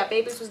 Oh yeah,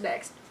 Babies was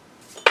next.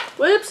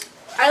 Whoops.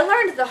 I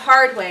learned the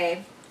hard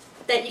way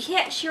that you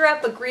can't cheer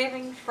up a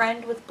grieving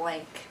friend with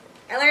blank.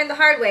 I learned the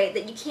hard way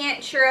that you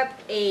can't cheer up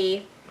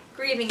a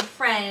grieving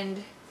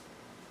friend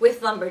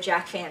with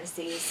lumberjack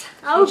fantasies.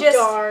 Oh,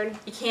 darn.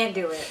 You can't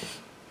do it.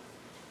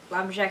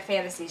 Lumberjack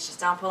fantasies, just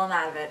don't pull them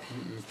out of it.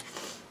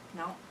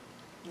 No,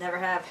 never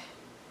have.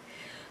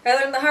 I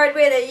learned the hard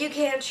way that you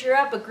can't cheer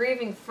up a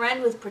grieving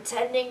friend with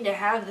pretending to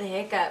have the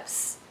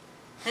hiccups.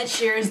 That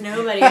cheers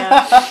nobody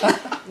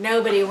up.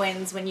 Nobody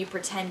wins when you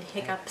pretend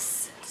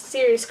hiccups.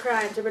 Serious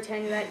crime to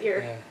pretend that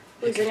you're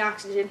losing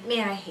oxygen.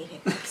 Man, I hate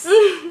hiccups.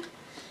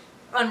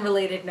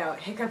 Unrelated note,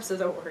 hiccups are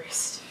the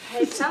worst.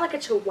 I sound like a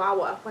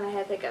chihuahua when I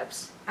have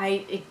hiccups.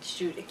 It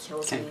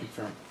kills Can't me.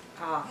 confirm.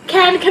 Oh,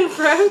 Can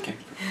confirm. can't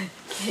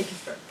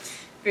confirm.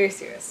 Very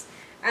serious.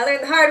 I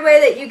learned the hard way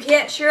that you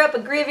can't cheer up a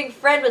grieving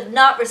friend with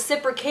not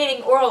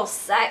reciprocating oral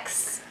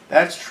sex.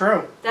 That's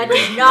true. That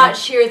does not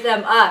cheer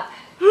them up.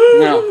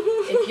 No.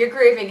 If your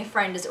grieving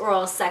friend is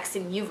oral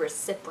sexing, you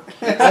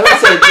reciprocate. I would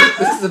say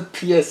this is a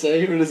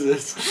PSA. What is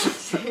this?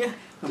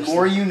 The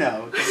more you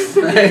know.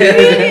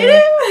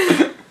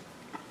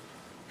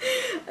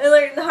 I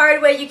learned the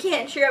hard way you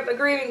can't cheer up a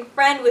grieving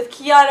friend with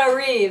Keanu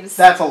Reeves.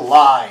 That's a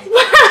lie.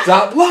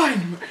 Stop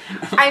lying.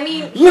 I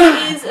mean, he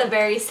is a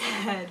very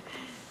sad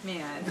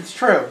man. It's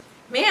true.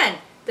 Man,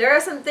 there are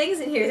some things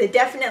in here that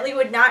definitely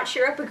would not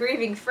cheer up a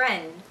grieving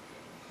friend.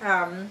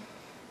 I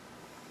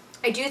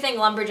do think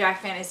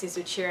lumberjack fantasies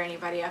would cheer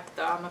anybody up,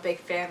 though. I'm a big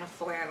fan of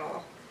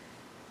flannel.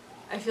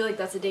 I feel like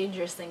that's a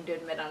dangerous thing to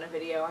admit on a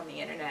video on the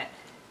internet.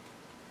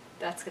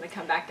 That's gonna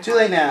come back to Too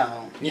haunt late me.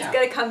 now. Yeah. It's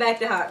gonna come back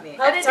to haunt me.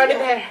 Oh, it's already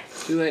there.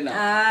 Too late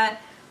now.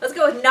 Let's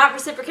go with not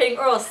reciprocating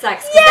oral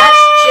sex, because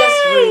that's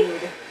just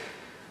rude.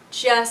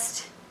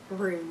 Just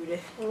rude.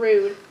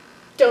 Rude.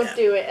 Don't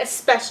do it,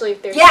 especially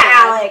if there's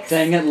Alex!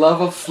 Dang it,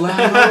 love of flower.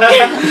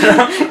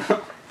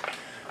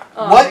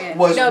 Oh, What man.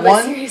 was no, one-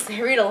 but seriously,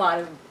 I read a lot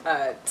of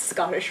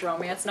Scottish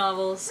romance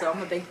novels, so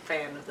I'm a big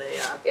fan of the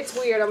It's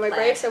weird. On my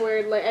breaks, I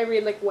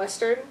read like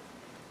Western.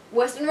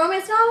 Western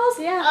romance novels.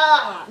 Yeah.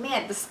 Oh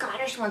man, the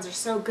Scottish ones are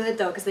so good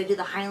though, because they do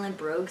the Highland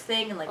brogue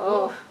thing and like,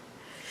 Oh.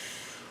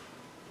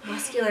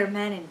 muscular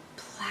men in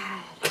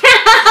plaid.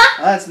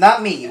 That's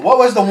not me. What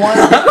was one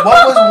of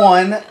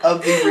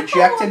the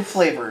rejected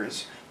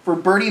flavors for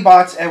Bertie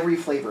Bott's Every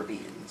Flavor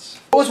Beans?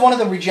 What was one of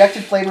the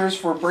rejected flavors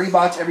for Bertie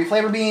Bott's Every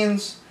Flavor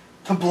Beans?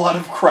 The blood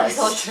of I'm so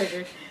Christ.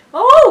 triggered.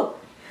 Oh!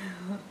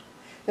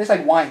 Tastes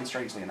like wine,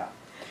 strangely enough.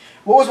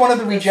 What was one of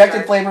the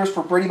rejected flavors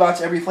for Bertie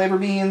Bott's Every Flavor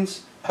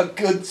Beans? A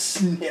good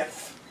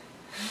sniff.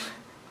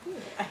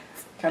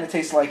 Kind of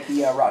tastes like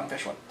the rotten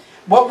fish one.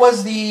 What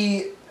was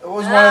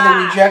one of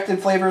the rejected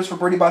flavors for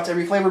Bertie Bott's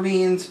Every Flavor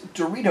Beans?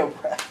 Dorito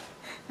breath.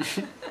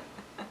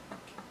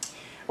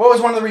 What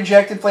was one of the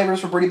rejected flavors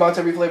for Bertie Bott's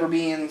Every Flavor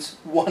Beans?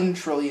 $1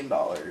 trillion.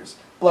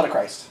 Blood of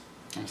Christ.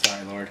 I'm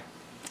sorry, Lord.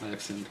 I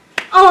have sinned.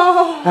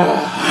 Oh.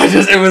 I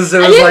didn't think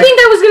like,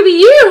 that was gonna be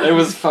you. it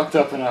was fucked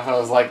up enough. I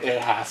was like, it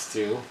has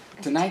to.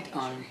 Tonight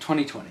on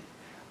 2020,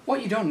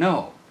 what you don't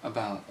know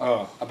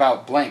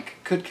about blank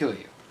could kill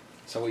you.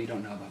 So what you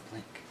don't know about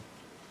blank.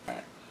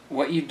 Alright.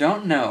 What you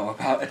don't know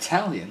about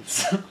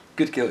Italians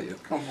could kill you.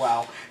 Oh,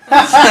 wow.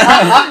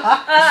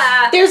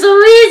 There's a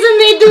reason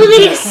they do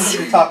this.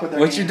 They talk with their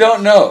What you hands.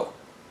 don't know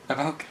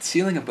about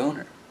concealing a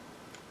boner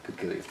could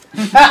kill you.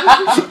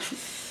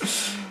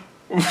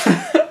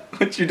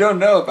 What you don't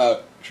know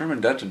about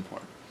German dungeon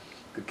porn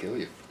could kill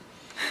you.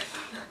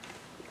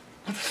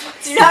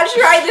 Do not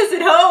try this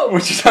at home!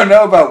 What you don't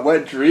know about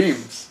wet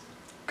dreams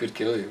could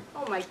kill you.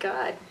 Oh my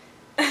god.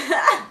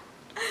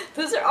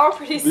 Those are all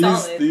pretty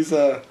solid. These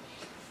I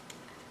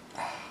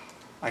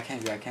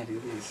can't do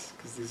these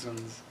because these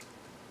ones,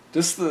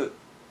 just the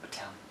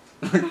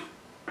Italian.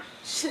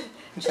 It's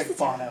like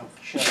Bono.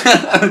 Shut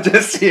up.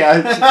 just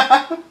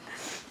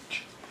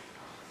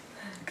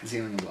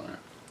concealing a boner.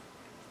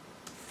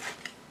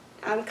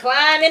 I'm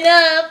climbing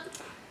up.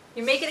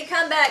 You're making a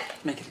comeback.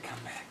 Make it a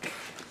comeback.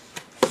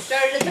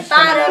 Started at the She's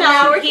coming bottom, up.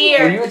 now we're Were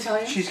here. you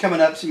Italian? She's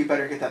coming up, so you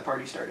better get that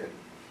party started.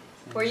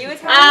 Were you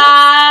Italian?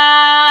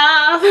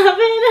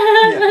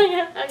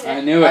 Okay.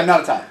 I knew it. I'm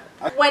not Italian.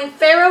 When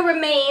Pharaoh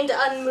remained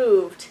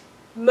unmoved,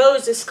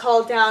 Moses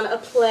called down a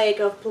plague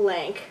of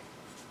blank.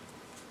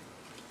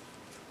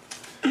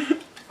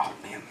 Oh,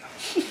 man.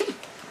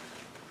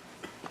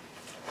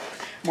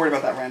 I'm worried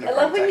about that random I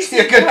love card. when It's you actually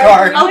a see good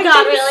cards card. and you're Oh,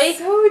 God, "This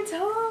is really? So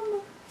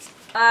dumb.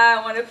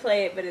 I want to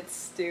play it, but it's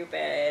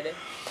stupid.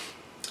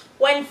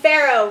 When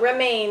Pharaoh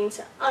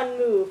remained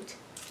unmoved,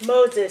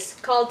 Moses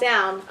called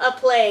down a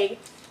plague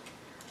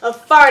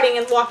of farting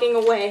and walking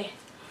away.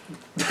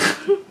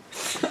 So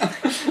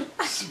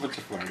much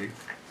flirting.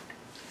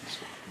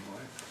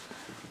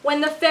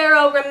 When the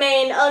Pharaoh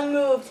remained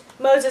unmoved,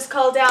 Moses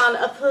called down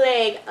a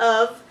plague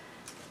of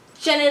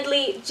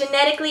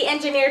genetically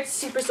engineered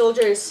super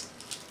soldiers.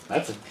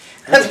 That's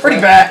pretty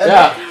bad.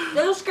 Yeah.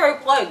 There's a scary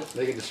plague.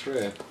 They can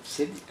destroy a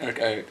city,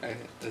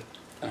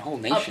 a whole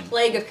nation. A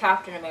plague of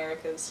Captain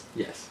Americas.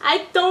 Yes.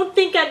 I don't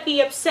think I'd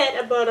be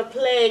upset about a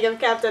plague of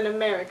Captain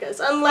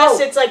Americas, unless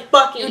it's like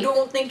Bucky. You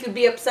don't think you'd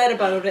be upset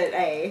about it,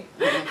 eh?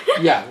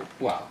 Yeah.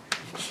 Wow.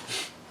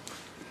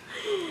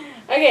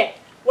 Okay.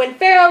 When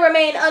Pharaoh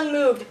remained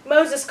unmoved,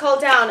 Moses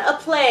called down a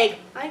plague.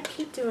 I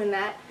keep doing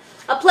that.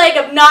 A plague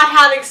of not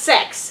having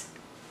sex.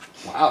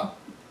 Wow.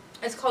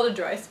 It's called a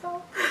dry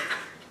spell.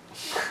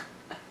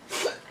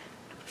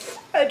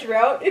 A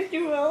drought, if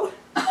you will.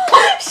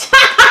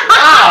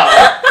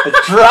 Wow. A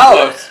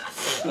drought.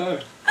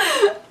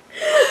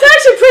 It's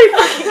actually pretty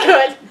fucking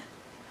good.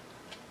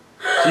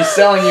 She's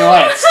selling you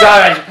on it.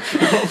 Stop it.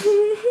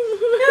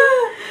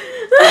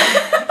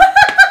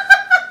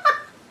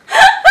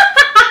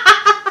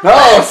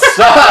 No,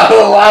 stop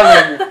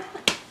laughing.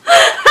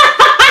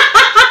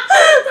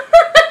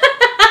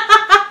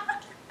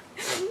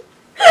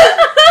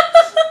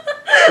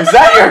 Is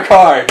that your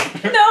card?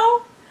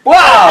 No.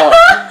 Wow.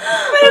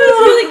 But it was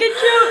a really good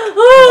joke.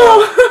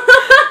 Oh.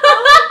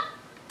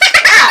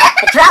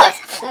 A drought.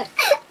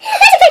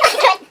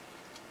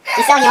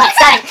 She's selling you on it.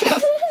 Stop it.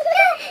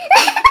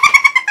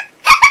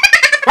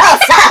 No,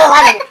 stop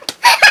laughing.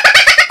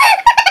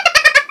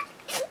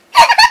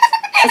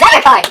 Is that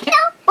your card? No.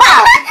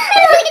 Wow.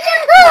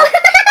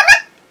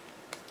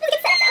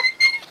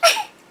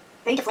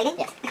 Are you deflating?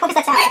 Yes. What does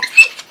that sound?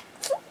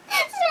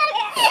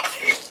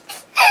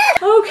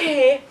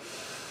 Okay.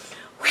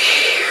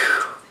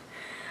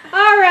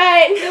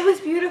 Alright. It was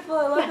beautiful.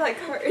 I love that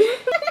card. We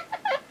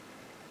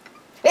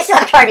still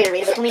have a card reader, but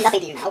it will mean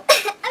nothing to you now.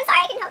 I'm sorry,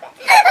 I can help it.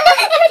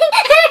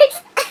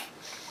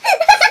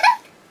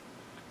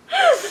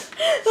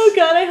 Oh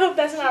god, I hope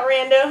that's not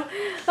rando.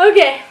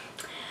 Okay.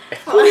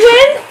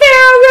 When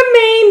Pharaoh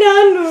remained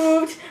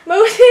unmoved,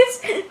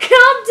 Moses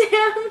called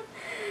down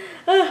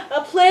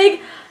a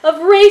plague of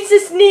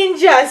racist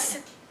ninjas.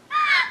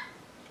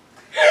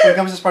 When it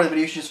comes to this part of the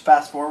video, you should just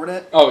fast forward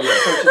it. Oh yeah.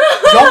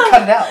 Don't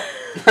cut it out.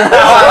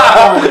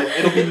 Fast forward it.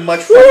 It'll be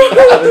much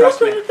better.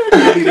 Trust me.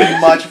 It'll be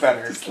much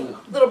better.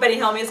 Little Benny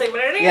Helmy is like, Oh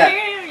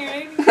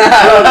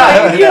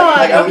my god,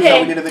 Like I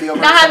okay. we did a video of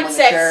Not having someone in the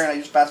sex. chair, and I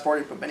just fast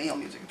forwarded and put Benny Hill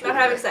music. Not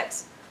having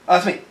sex. Oh,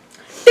 that's me.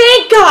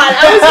 Thank god, I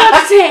was about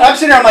to say. I'm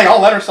sitting there, I'm like,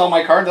 I'll let her sell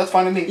my card. That's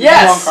fine with me.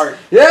 Yes. Wrong card.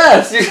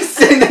 Yes. You're just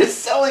sitting there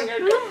selling her.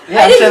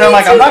 Yeah, I'm sitting there, I'm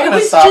like, I'm not gonna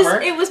stop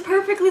her. It was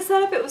perfectly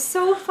set up. It was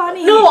so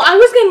funny. No, I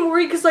was getting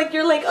worried because like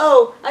you're like,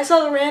 oh, I saw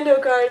the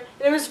rando card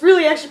and it was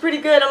really actually pretty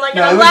good. I'm like,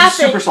 No, and it I'm was a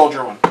laughing. Super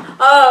Soldier one.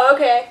 Oh,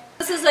 okay.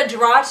 This is a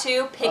draw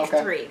 2, pick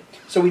Okay. 3.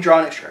 So we draw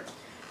an extra.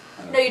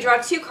 No, you draw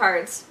 2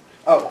 cards,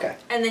 Oh, okay.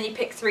 and then you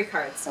pick 3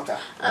 cards. Okay.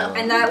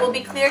 And that will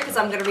be clear because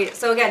I'm going to read it.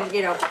 So again,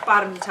 you know,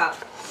 bottom to top.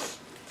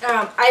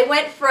 I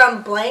went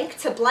from blank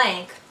to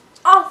blank,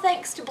 all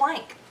thanks to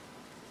blank.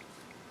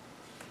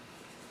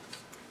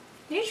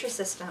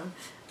 Nutrisystem.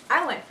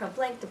 I went from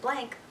blank to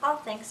blank, all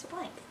thanks to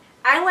blank.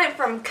 I went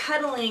from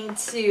cuddling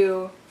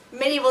to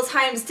medieval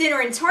times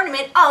dinner and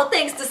tournament, all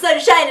thanks to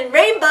sunshine and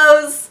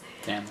rainbows.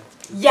 Damn.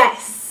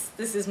 Yes,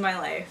 this is my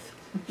life.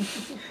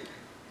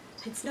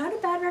 It's not a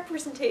bad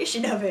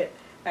representation of it,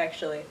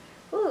 actually.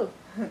 Ooh.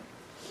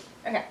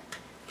 Okay.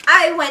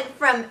 I went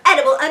from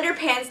edible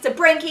underpants to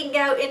breaking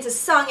out into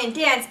song and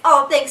dance,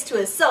 all thanks to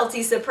a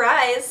salty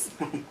surprise.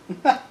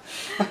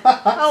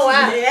 Oh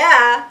wow.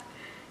 Yeah.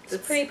 It's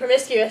pretty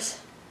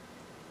promiscuous.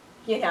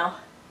 You know,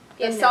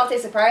 You those know. salty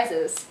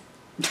surprises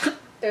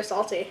They're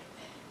salty.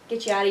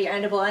 get you out of your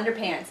edible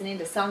underpants and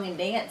into song and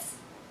dance.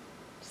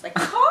 Just like,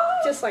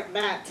 Just like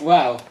that.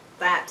 Wow.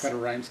 that. Got a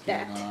rhyme scheme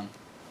That. going on.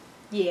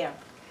 Yeah.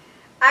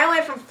 I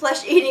went from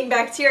flesh-eating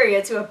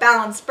bacteria to a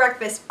balanced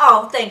breakfast,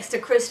 all thanks to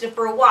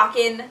Christopher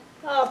Walken.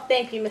 Oh,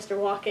 thank you, Mr.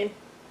 Walken.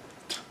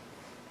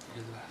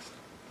 You're the best.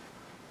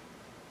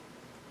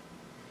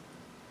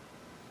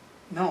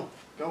 No,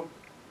 go.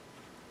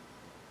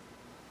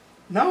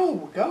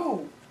 No,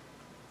 go.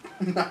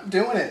 I'm not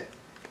doing it.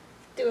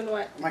 Doing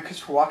what? My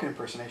Christopher Walken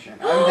impersonation.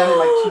 I haven't done it in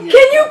like 2 years.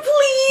 Can you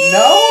please?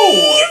 No.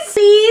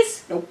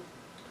 Please? Nope.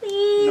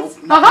 Please?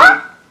 Nope.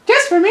 not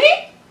Just for me?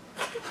 good.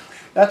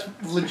 That's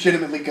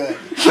legitimately good.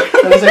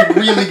 That was a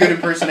really good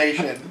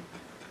impersonation.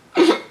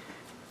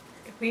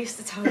 We used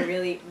to tell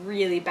really,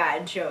 really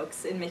bad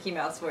jokes in Mickey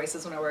Mouse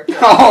voices when I worked at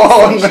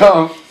Oh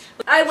no.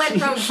 I went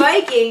from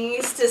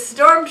Vikings to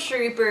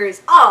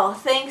Stormtroopers, all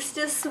thanks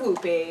to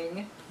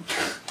swooping.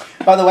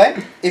 By the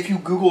way, if you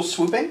Google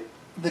swooping,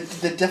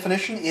 the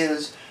definition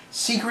is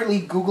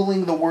secretly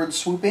Googling the word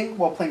swooping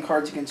while playing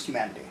Cards Against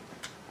Humanity.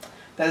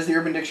 That is the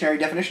Urban Dictionary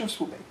definition of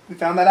swooping. We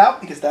found that out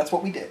because that's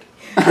what we did.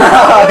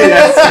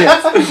 Yes.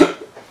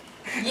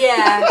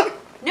 Yeah.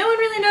 No one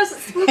really knows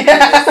what swooping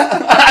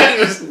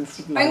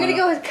is. I'm gonna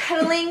go with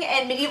cuddling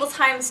and medieval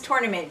times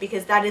tournament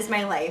because that is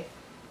my life.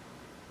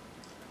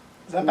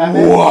 Is that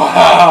Batman?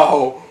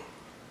 Wow.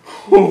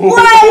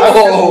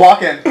 What?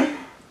 Walk in.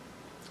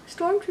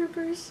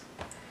 Stormtroopers.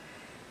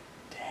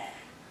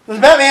 It was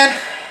Batman.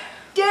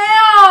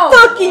 Damn!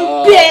 Fucking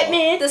Whoa.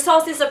 Batman. The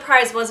salty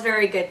surprise was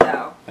very good,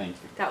 though. Thank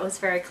you. That was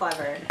very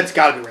clever. It's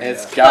gotta be Rando.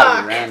 It's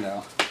gotta be Fuck.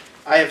 Rando.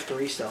 I have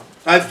 3 still.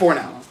 I have 4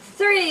 now.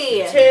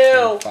 3.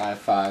 2.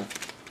 5.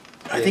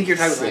 I think you're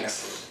tied with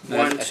 6. Rando.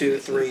 1, 2,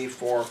 3,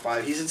 4,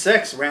 5. He's at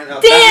 6.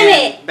 Rando.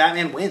 Damn it!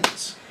 Batman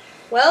wins.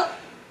 Well,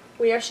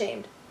 we are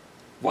shamed.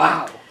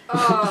 Wow.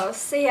 Oh,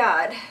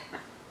 sad.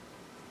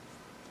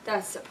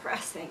 That's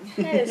depressing.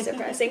 That is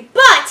depressing.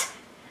 But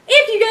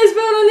if you guys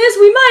vote on this,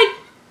 we might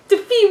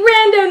defeat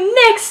Rando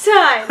next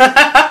time.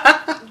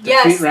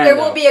 Yes, Defeat there Rando.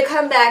 will be a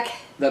comeback.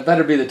 That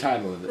better be the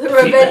title of it. The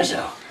revenge.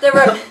 The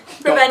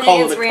revenge call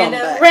it against a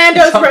Rando. comeback.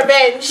 Rando's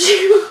revenge.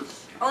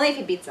 Only if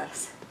he beats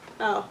us.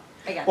 Oh.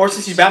 Again. Or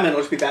since he's Batman,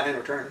 it'll just be Batman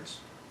Returns.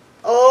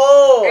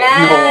 Oh.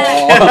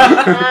 Ah.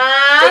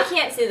 They Ah.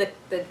 can't see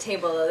the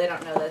table though. They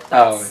don't know that.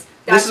 Oh.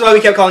 This is why we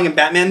kept calling him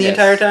Batman the Yes.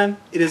 entire time.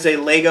 It is a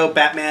Lego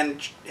Batman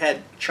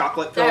head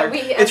chocolate filler.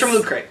 It's from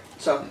Loot Crate.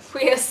 So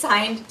we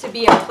assigned to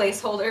be a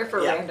placeholder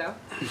for Yeah.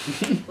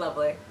 Rando.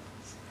 Lovely.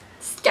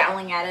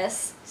 Scowling at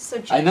us.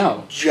 So I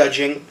know.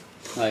 judging.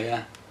 Oh,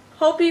 yeah.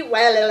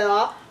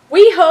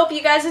 We hope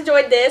you guys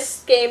enjoyed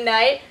this game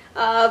night.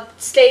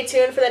 Stay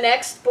tuned for the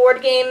next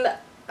board game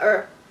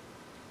or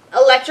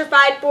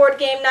electrified board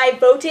game night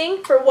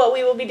voting for what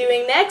we will be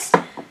doing next.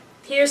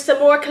 Here's some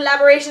more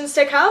collaborations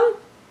to come,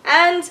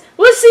 and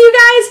we'll see you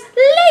guys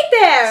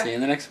later. See you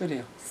in the next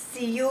video.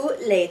 See you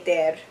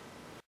later.